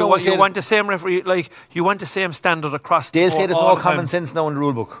 These guys you want the same referee, like you want the same standard across. They'll say there's no common sense now in the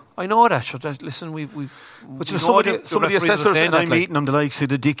rule book. I know that. Listen, we've but some of the assessors, and I'm meeting them, the likes of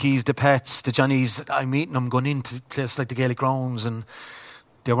the Dickies, the Pats, the Johnnies. I'm meeting them going into places like the Gaelic Grounds, and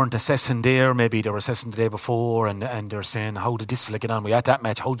they weren't assessing there. Maybe they were assessing the day before, and they're saying, "How did this fella get on? We had that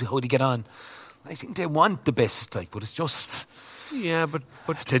match. How did he get on?" I think they want the best, but it's just. Yeah, but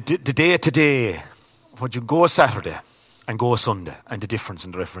The day to day, would you go Saturday and go Sunday, and the difference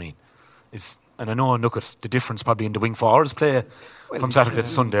in the refereeing is, and I know, look at the difference probably in the wing forwards play from Saturday to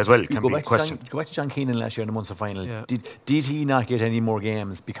Sunday as well can be a question. Go back to John Keenan last year in the Munster final. Yeah. Did he not get any more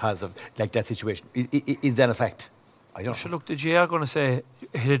games because of like that situation? Is that a fact? I don't know. Look, the GA are going to say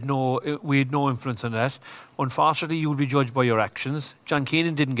we had no influence on that. Unfortunately, you'll be judged by your actions. John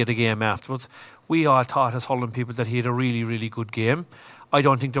Keenan didn't get a game afterwards. We all thought as Holland people that he had a really, really good game. I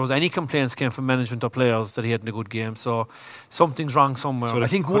don't think there was any complaints came from management or players that he hadn't a good game. So something's wrong somewhere. So I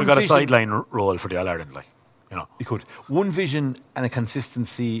think we got a sideline role for the All-Ireland, like, you know. He could. One vision and a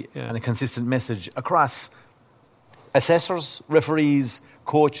consistency and a consistent message across assessors, referees,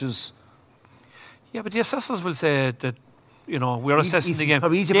 coaches. Yeah, but the assessors will say that, you know, we're assessing the game.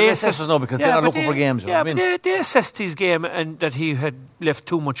 Probably easier for the assessors now because they're not looking for games. Yeah, but they assessed his game and that he had left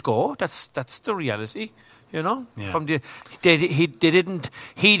too much go. That's the reality. You know, from he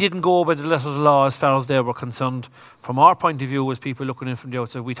didn't go by the letter of the law as far as they were concerned. From our point of view, as people looking in from the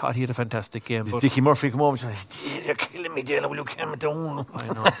outside, we thought he had a fantastic game. But Dickie Murphy come over and said, "You're killing me, Dale. Will you calm down?" I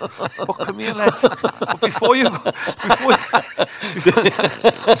know. But come here, lads. But before you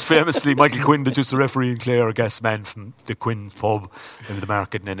It's famously Michael Quinn that used to referee in Clare, a guest man from the Quinn's pub in the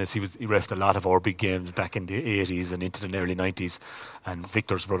market, and then he refed a lot of our big games back in the 80s and into the early 90s. And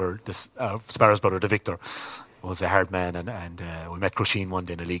Victor's brother, Sparrow's brother, the Victor, was a hard man, and we met Crusheen one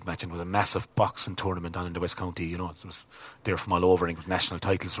day in a league match, and it was a massive boxing tournament down in the West County. You know, it was there from all over. I think it was national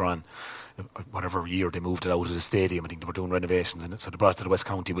titles were on. Whatever year they moved it out of the stadium, I think they were doing renovations in it, so they brought it to the West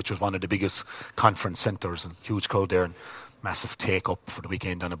County, which was one of the biggest conference centres, and huge crowd there, and massive take up for the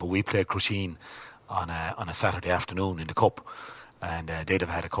weekend on it. But we played Crusheen on a Saturday afternoon in the Cup. And they'd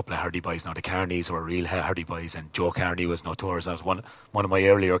have had a couple of hardy boys. Now the Carneys were real hardy boys, and Joe Carney was notorious. That was one of my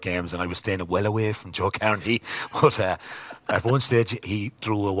earlier games, and I was staying well away from Joe Carney. But at one stage he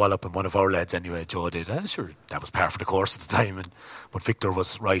drew a wallop in one of our lads anyway. Joe did. Sure, that was par for the course at the time. But Victor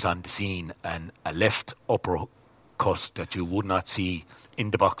was right on the scene, and a left upper cut that you would not see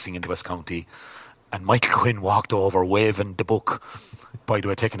in the boxing in the West County. And Michael Quinn walked over waving the book, by the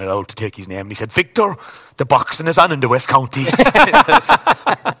way, taking it out to take his name, and he said, "Victor, the boxing is on in the West County."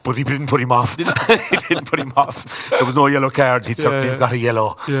 But he didn't put him off. He didn't put him off. There was no yellow cards. He'd certainly have got a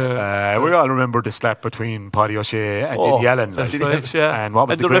yellow. We all remember the slap between Paddy O'Shea and Denny Allen. That's right, yeah. And what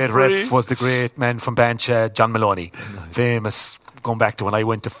was And the the great referee? ref was the great man from Bancha, John Maloney. Famous, going back to when I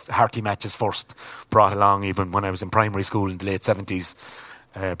went to Harty matches first, brought along even when I was in primary school in the late 70s.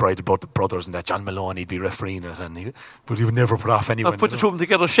 Bridal Brothers and that John Maloney be refereeing it, but he would never put off anyone. I've put the two of them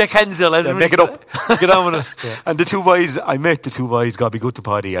together, shake hands there, lads. Make it up. Get on with it. And the two boys, I met the two boys, God be good to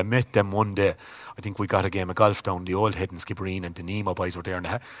Paddy. I met them one day. I think we got a game of golf down the Old Head in Skibbereen, and the Nemo boys were there. And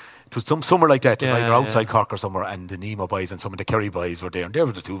it was some summer like that, either outside Cork or somewhere, and the Nemo boys and some of the Kerry boys were there. And there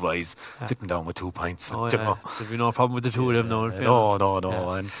were the two boys sitting down with 2 pints. Oh, you know. There'd be no problem with the two of them now.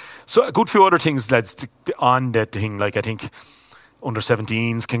 No. And so a good few other things, lads, on that thing. Like I think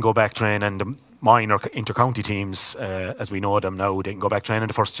under-17s can go back train, and the minor inter-county teams, as we know them now, they can go back train on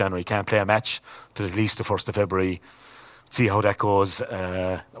the 1st of January. Can't play a match till at least the 1st of February. See how that goes.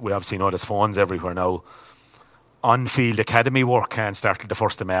 We obviously know there's phones everywhere now. On-field academy work can't start till the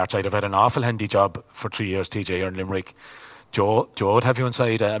 1st of March. I'd have had an awful handy job for 3 years, TJ, here in Limerick. Joe would have you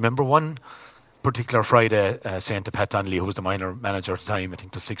inside. I remember one particular Friday saying to Pat Donnelly, who was the minor manager at the time, I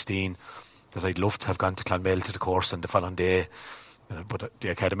think it was 16, that I'd love to have gone to Clonmel to the course and the following day. But the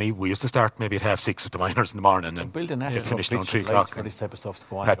academy, we used to start maybe at 6:30 with the minors in the morning and build a natural finish around 3 o'clock o'clock. for this type of stuff to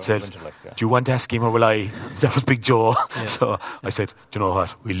go on. Pat said, "Do you want to ask him or will I?" That was Big Joe. So I said, "Do you know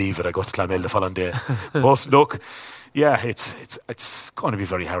what? We leave it. I go to Clonmel the following day." But look, yeah, it's going to be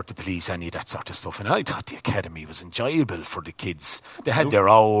very hard to police any of that sort of stuff. And I thought the academy was enjoyable for the kids. They had their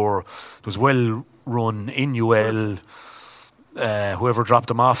hour. It was well run in UL. Whoever dropped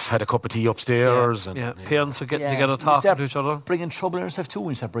them off had a cup of tea upstairs. Parents are getting together talking to each other. Bringing trouble in yourself too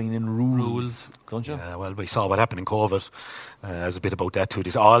when you start bringing in rules. Don't you? Well, we saw what happened in COVID. There's a bit about that too.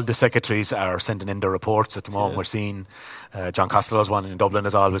 All the secretaries are sending in their reports at the moment. We're seeing John Costello's one in Dublin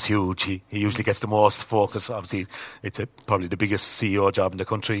is always huge. He usually gets the most focus. Obviously, it's probably the biggest CEO job in the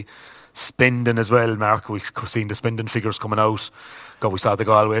country. Spending as well, Mark. We've seen the spending figures coming out. We saw the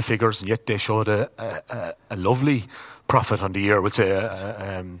Galway figures, and yet they showed a lovely profit on the year. We'll say,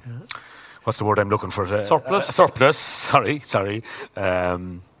 what's the word I'm looking for? Surplus. Surplus. Sorry.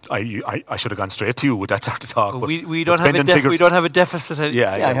 I should have gone straight to you with that sort of talk. But we don't have a deficit.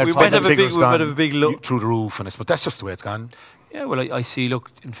 We might have a big look through the roof, but that's just the way it's gone. Yeah, well, I see, look,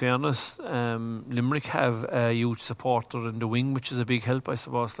 in fairness, Limerick have a youth supporter in the wing, which is a big help, I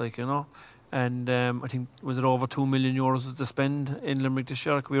suppose, And I think, was it over €2 million was to spend in Limerick this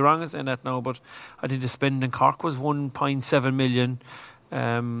year? I could be wrong in saying that now, but I think the spend in Cork was 1.7 million.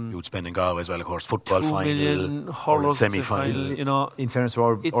 You'd spend in Galway as well, of course. Football 2 million, final, semi-final. You know, in fairness to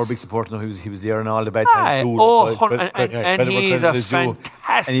our big supporter, he was there in all the bad times. And he's a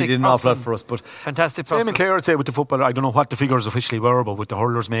fantastic and he did an awful lot for us. But fantastic. Same in Clare, I'd say, with the football. I don't know what the figures officially were, but with the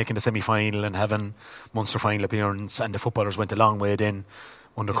hurlers making the semi-final and having Munster final appearance, and the footballers went a long way then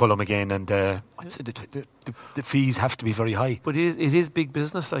under Cullum again, and I'd say the fees have to be very high. But it is big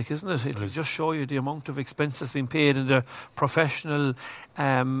business, like, isn't it? It'll just show you the amount of expenses being paid and the professional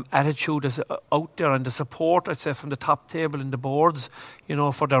attitude that's out there, and the support, I'd say, from the top table and the boards, you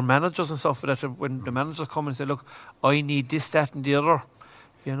know, for their managers and stuff. That when the managers come and say, "Look, I need this, that, and the other,"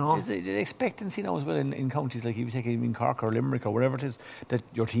 you know. There's the expectancy now as well in counties like, if you take it in Cork or Limerick or wherever it is, that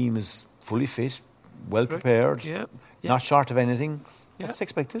your team is fully fit, well prepared, not short of anything. That's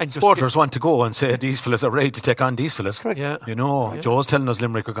expected. And supporters want to go and say these fellas are ready to take on these fellas. Correct. Yeah. You know, Joe's telling us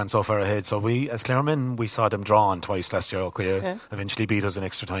Limerick are gone so far ahead. So we, as Claremen, we saw them drawn twice last year. Okay, eventually beat us in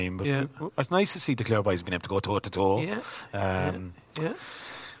extra time. But it's nice to see the Clare boys being able to go toe to toe.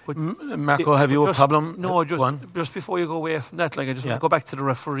 But Marco, have you a problem? No, just before you go away from that, like, I just want to go back to the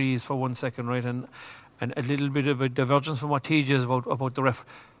referees for 1 second, right? And a little bit of a divergence from what TJ is about the ref.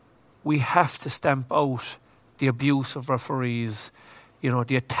 We have to stamp out the abuse of referees. You know,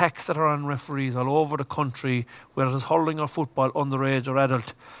 the attacks that are on referees all over the country, whether it's hurling or football, underage or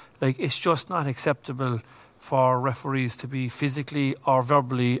adult. Like, it's just not acceptable for referees to be physically or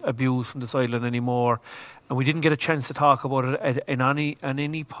verbally abused from the sideline anymore. And we didn't get a chance to talk about it in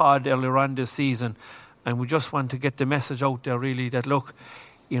any pod earlier on this season. And we just want to get the message out there, really, that, look,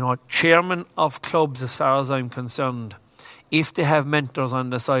 you know, chairman of clubs, as far as I'm concerned, if they have mentors on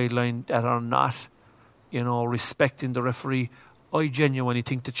the sideline that are not, you know, respecting the referee, I genuinely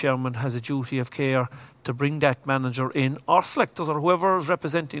think the chairman has a duty of care to bring that manager in, or selectors, or whoever is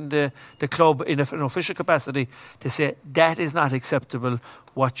representing the club in an official capacity, to say that is not acceptable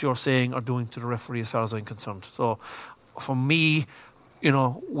what you're saying or doing to the referee, as far as I'm concerned. So for me, you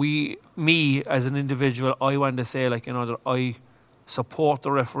know, me as an individual, I want to say, like, you know, that I support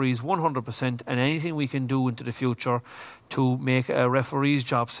the referees 100%, and anything we can do into the future to make a referee's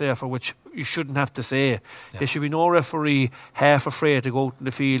job safer, which you shouldn't have to say. There should be no referee half afraid to go out in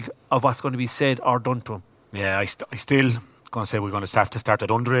the field of what's going to be said or done to him. Yeah, I still going to say we're going to have to start at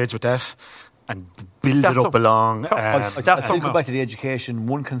underage with that and build it up along. I'll still go back to the education,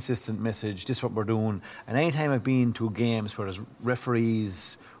 one consistent message, this is what we're doing. And anytime I've been to games where there's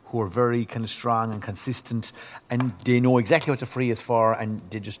referees who are very kind of strong and consistent, and they know exactly what the free is for, and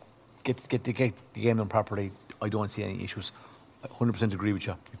they just get the game done properly, I don't see any issues. I 100% agree with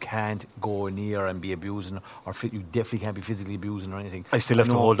you. You can't go near and be abusing, or you definitely can't be physically abusing or anything. I still have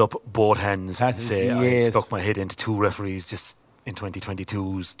to hold up both hands and say I stuck my head into two referees just in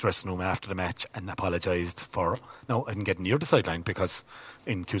 2022's dressing room after the match and apologised for. No, I didn't get near the sideline because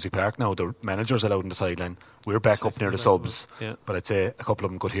in Cusack Park now the manager's allowed in the sideline. We're back up near the subs, but I'd say a couple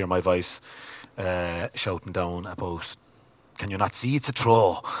of them could hear my voice shouting down about, can you not see it's a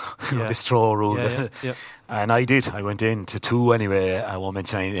throw? This throw rule. And I did. I went in to two anyway. I won't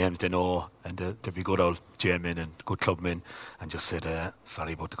mention any names, they know. And there'd be good old GM and good clubmen, and just said,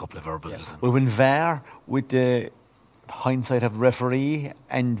 sorry about a couple of verbals. Well, when VAR, with the hindsight of referee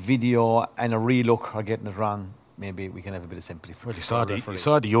and video and a relook are getting it wrong, maybe we can have a bit of sympathy for. Well, you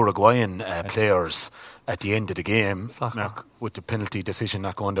saw the Uruguayan players at the end of the game, Mark, with the penalty decision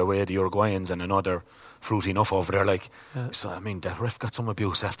not going their way, the Uruguayans, and another fruity enough over there. Like, so I mean, that ref got some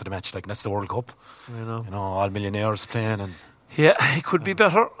abuse after the match. Like, that's the World Cup. You know, all millionaires playing, and it could be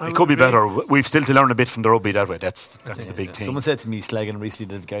better. It could be better. We've still to learn a bit from the rugby that way. That's the big thing. Someone said to me, slagging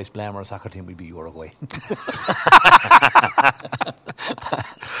recently, that Gary Splammer soccer team would be Uruguay.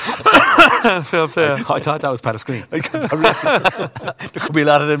 So fair. I thought that was Pallasgreen. There could be a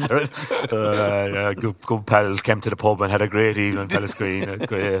lot of them there. Good pals came to the pub and had a great evening. Pallasgreen,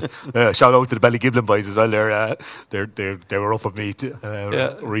 great. Shout out to the Ballygiblin boys as well. They were up at me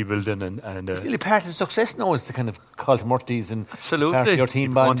rebuilding and really part of the success now is to kind of call to Murty's and absolutely part of your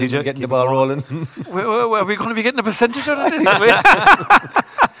team band and getting the ball rolling. Are we going to be getting a percentage out of this?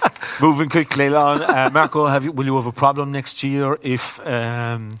 Moving quickly along, Marco, will you have a problem next year if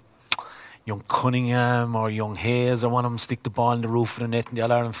young Cunningham or young Hayes or one of them stick the ball in the roof of the net in the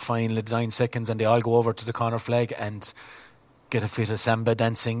All-Ireland final at 9 seconds and they all go over to the corner flag and get a fit of samba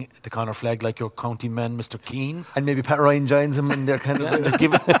dancing the Conor flag like your county man, Mr. Keane. And maybe Pat Ryan joins him and they're kind of... They're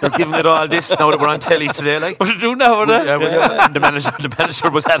giving it all this now that we're on telly today. Like. What are you doing now with that? And the manager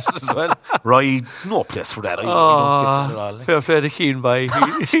was at it as well. Right, no place for that. I don't get that at all. Like. Fair play to Keane, by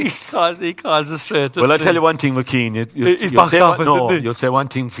he calls it straight. Well, I'll tell you one thing with Keane. He's box office, isn't he? You'll say one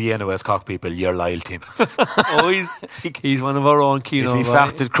thing for you, West Cork people, you're loyal to him. He's one of our own, Keane. If he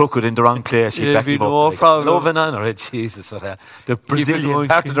farted crooked in the wrong place, he'd back him no up. problem. Loving on it, Jesus, for that. The Brazilian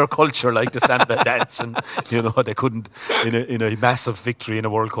part of their culture, like the samba dance, and they couldn't in a massive victory in a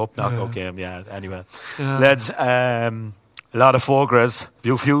World Cup knockout game. Yeah. Anyway, lads, a lot of Fogras.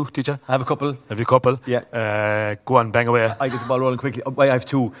 Few, did you? I have a couple. Have you a couple? Yeah. Go on, bang away. I get the ball rolling quickly. I have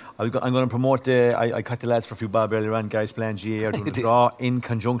two. I'm going to promote I cut the lads for a few bob earlier on. Guys playing GA doing the draw in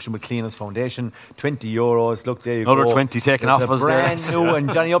conjunction with Cleaners Foundation. €20. Look, there you go. Another 20 taken off us there. Brand new.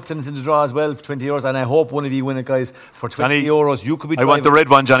 And Johnny Upton's in the draw as well for €20. And I hope one of you win it, guys. For €20, you could be driving. I want the red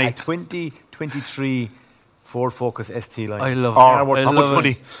one, Johnny. A 2023 Ford Focus ST line. I love it. How much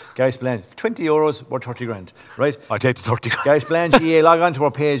money? Guys playing €20 worth 30 grand, right? I take the 30 grand. Guys playing GA, log on to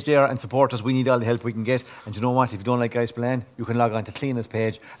our page there and support us. We need all the help we can get. And you know what? If you don't like Guys playing, you can log on to Cleaners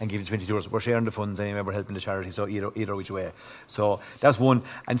page and give the €20. We're sharing the funds anyway. We're helping the charity. So either which way. So that's one.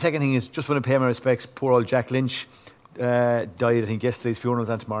 And second thing is just want to pay my respects. Poor old Jack Lynch. Died, I think, yesterday's funeral's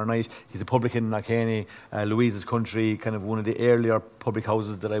on tomorrow night. He's a publican in Knockhaney, Louise's country, kind of one of the earlier public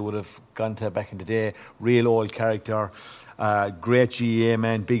houses that I would have gone to back in the day. Real old character, great GAA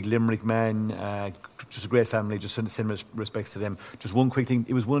man, big Limerick man, just a great family. Just send respects to them. Just one quick thing,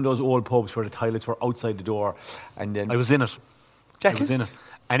 it was one of those old pubs where the toilets were outside the door, and then I was in it. Jack I was in it.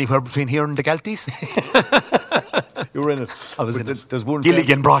 Anywhere between here and the Galties. You were in it. I was in it. There's one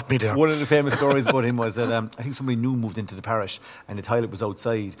Gilligan brought me there. One of the famous stories about him was that I think somebody new moved into the parish and the toilet was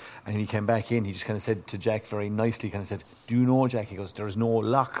outside, and when he came back in, he just kind of said to Jack very nicely, kind of said, "Do you know, Jack?" He goes, "There is no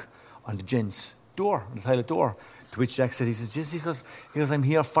lock on the gents' door, on the toilet door." To which Jack said, he says, "Just," he goes, "I'm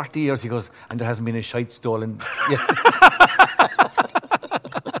here 40 years," he goes, "and there hasn't been a shite stolen yet."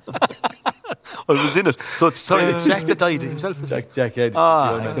 I was in it. So it's Jack that died himself. Jack Ed.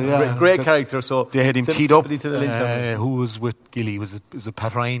 Yeah. Great character. So they had him teed up. To the Lynch family. Who was with Gilly? Was it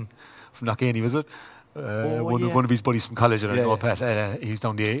Pat Ryan from Knockhaney? Was it? One of his buddies from college. And I know Pat. He was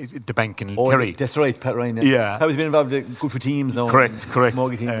down the bank in Kerry. That's right, Pat Ryan. Yeah. Pat has been involved in good for teams now. Correct.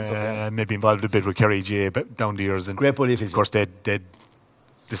 Smoggy teams. Maybe involved a bit with Kerry GA down the years. And great buddy. Of course,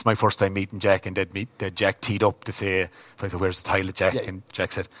 this is my first time meeting Jack, and they'd Jack teed up to say, if I said, "Where's the toilet, Jack?" Yeah. And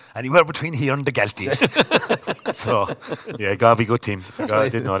Jack said, "Anywhere between here and the Galties." So, yeah, Gavi, good team. That's I right.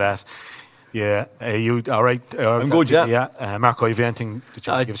 didn't know that. Yeah, you all right? I'm good, yeah. Yeah, Marco, have you anything that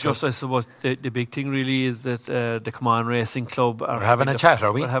you want to give us? I suppose the big thing really is that the Command Racing Club are having a chat,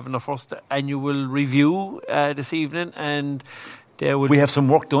 are we? We're having our first annual review this evening, and we have some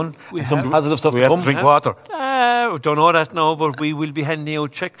work done, some positive stuff we to have come. To drink water. We don't know that now, but we will be handing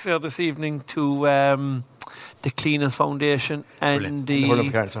out checks there this evening to the Cleaners Foundation and the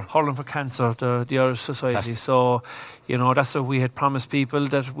Hurling for Cancer, the Irish Society. Fantastic. So, that's what we had promised people,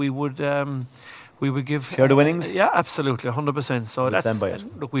 that we would give. Share the winnings? Yeah, absolutely, 100%. So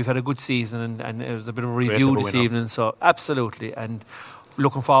look, we've had a good season, and it was a bit of a review this evening. So absolutely, and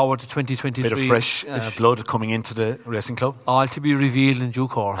looking forward to 2023. Bit of fresh blood coming into the racing club. All to be revealed in due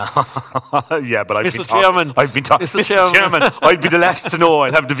course. Yeah, but Mr. Chairman, Mr. Chairman, I'd be the last to know.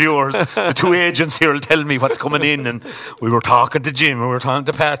 I'd have the viewers. The two agents here will tell me what's coming in. And we were talking to Jim, and we were talking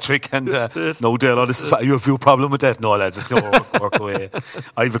to Patrick, and no, Dale, you have a problem with that? No, lads, don't work away.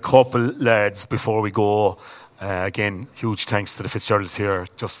 I have a couple, lads, before we go. Again, huge thanks to the Fitzgeralds here.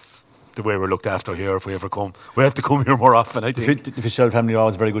 Just the way we're looked after here. If we ever come, we have to come here more often, I think. The Fitzgerald family are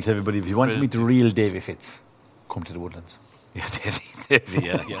always very good to everybody. If you want to meet the real Davy Fitz, come to the Woodlands. Yeah, Davy,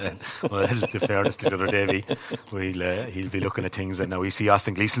 yeah. Well, the fairness to the other Davy, he'll be looking at things. And now we see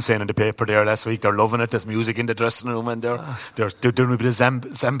Austin Gleeson saying in the paper there last week, they're loving it. There's music in the dressing room, and they're doing a bit of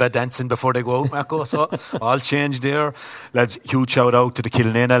samba dancing before they go out, Marco. So all changed there. Lads, huge shout out to the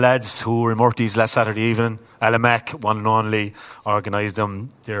Kilnana lads who were in Murty's last Saturday evening. Alan Mack, one and only, organised them.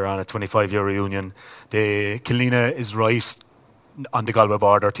 They're on a 25-year reunion. The Kilnana is right on the Galway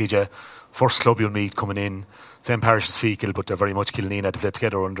border, TJ. First club you'll meet coming in. Same parish as Feakle, but they're very much Kilnana to play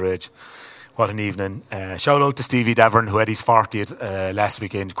together underage. What an evening. Shout out to Stevie Davern, who had his 40th last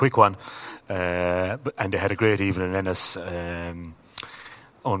weekend. Quick one. And they had a great evening in Ennis.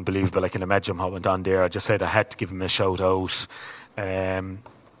 Unbelievable. I can imagine what went on there. I just said I had to give him a shout out.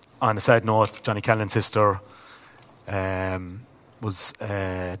 On a side note, Johnny Callan's sister was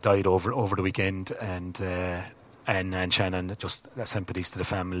died over the weekend, and Shannon, just sympathies to the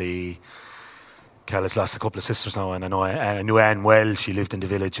family. Cal has lost a couple of sisters now, and I knew Anne well. She lived in the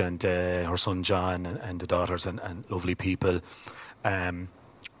village, and her son John and the daughters and lovely people.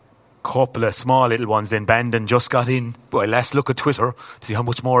 Couple of small little ones. Then Bandon just got in. Well, last look at Twitter to see how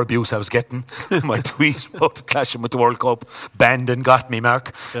much more abuse I was getting. My tweet about clashing with the World Cup. Bandon got me,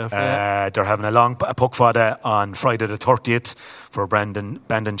 Mark. They're having a long puck fada on Friday the 30th for Bandon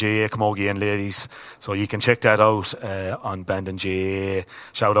GAA Camogie and ladies. So you can check that out on Bandon GAA.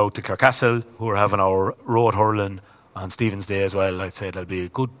 Shout out to Clarecastle, who are having our road hurling on Stephen's Day as well. I'd say there'll be a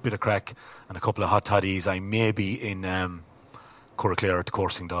good bit of crack and a couple of hot toddies. I may be in Curraclare at the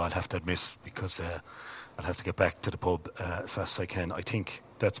coursing though, I'll have to admit, because I'll have to get back to the pub as fast as I can. I think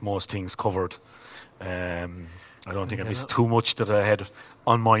that's most things covered. I don't think I missed too much that I had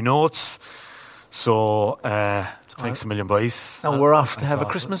on my notes. So thanks a million, boys. Now we're off to have a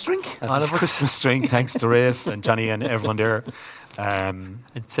Christmas drink. Christmas drink. Thanks to Rafe and Johnny and everyone there.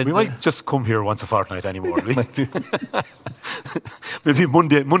 We might just come here once a fortnight anymore. Maybe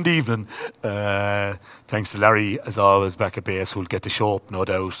Monday evening. Thanks to Larry, as always, back at base, who'll get the show up, no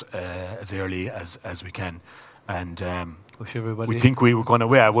doubt, as early as we can. And wish everybody. We think we were going to.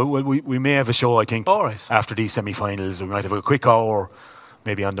 We may have a show, I think, after these semi-finals. We might have a quick hour,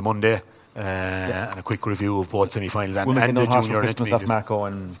 maybe on the Monday. And a quick review of both semi-finals and the junior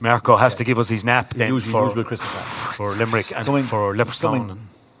intermediate. Marco has to give us his nap then for Christmas nap. For Limerick and for Leopardstown and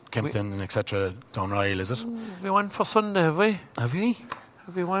Kempton and etc. Downryle, is it? We went for Sunday, have we? Have we?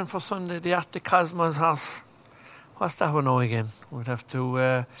 Have we went for Sunday? The Arctic Cosmos has. What's that one now again? We'd have to.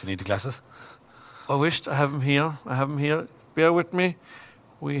 Do you need the glasses? I wished I have them here. Bear with me.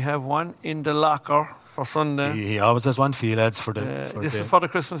 We have one in the locker for Sunday. He always has one for you lads for the. This is for the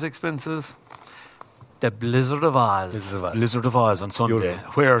Christmas expenses. The Blizzard of Oz. Blizzard of Oz on Sunday.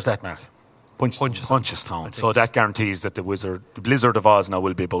 Beautiful. Where is that, Mark? Punchestown. So that guarantees that the Blizzard of Oz now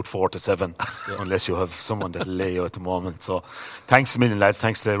will be about 4 to 7, unless you have someone that'll lay you at the moment. So thanks a million, lads.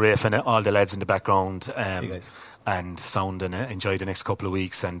 Thanks to Rafe and all the lads in the background. And sound, and enjoy the next couple of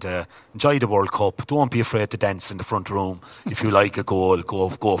weeks, and enjoy the World Cup. Don't be afraid to dance in the front room. If you like a goal,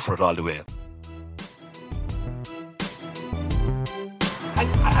 go for it all the way.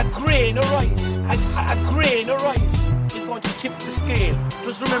 A grain of rice. A grain of rice is going to tip the scale.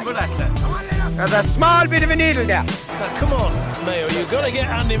 Just remember that, lad. There's a small bit of a needle there. Now, come on, Mayo, you've got to get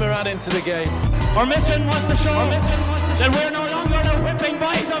Andy Moran into the game. Our mission was to show that we're no longer the whipping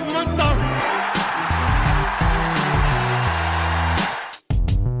boys of Munster.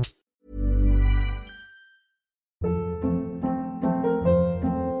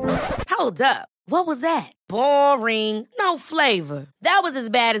 Hold up. What was that? Boring. No flavor. That was as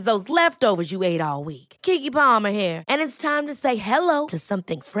bad as those leftovers you ate all week. Keke Palmer here. And it's time to say hello to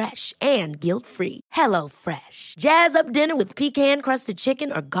something fresh and guilt-free. Hello Fresh. Jazz up dinner with pecan-crusted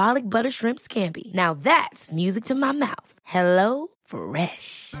chicken or garlic butter shrimp scampi. Now that's music to my mouth. Hello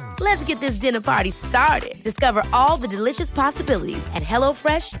Fresh. Let's get this dinner party started. Discover all the delicious possibilities at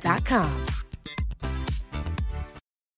HelloFresh.com.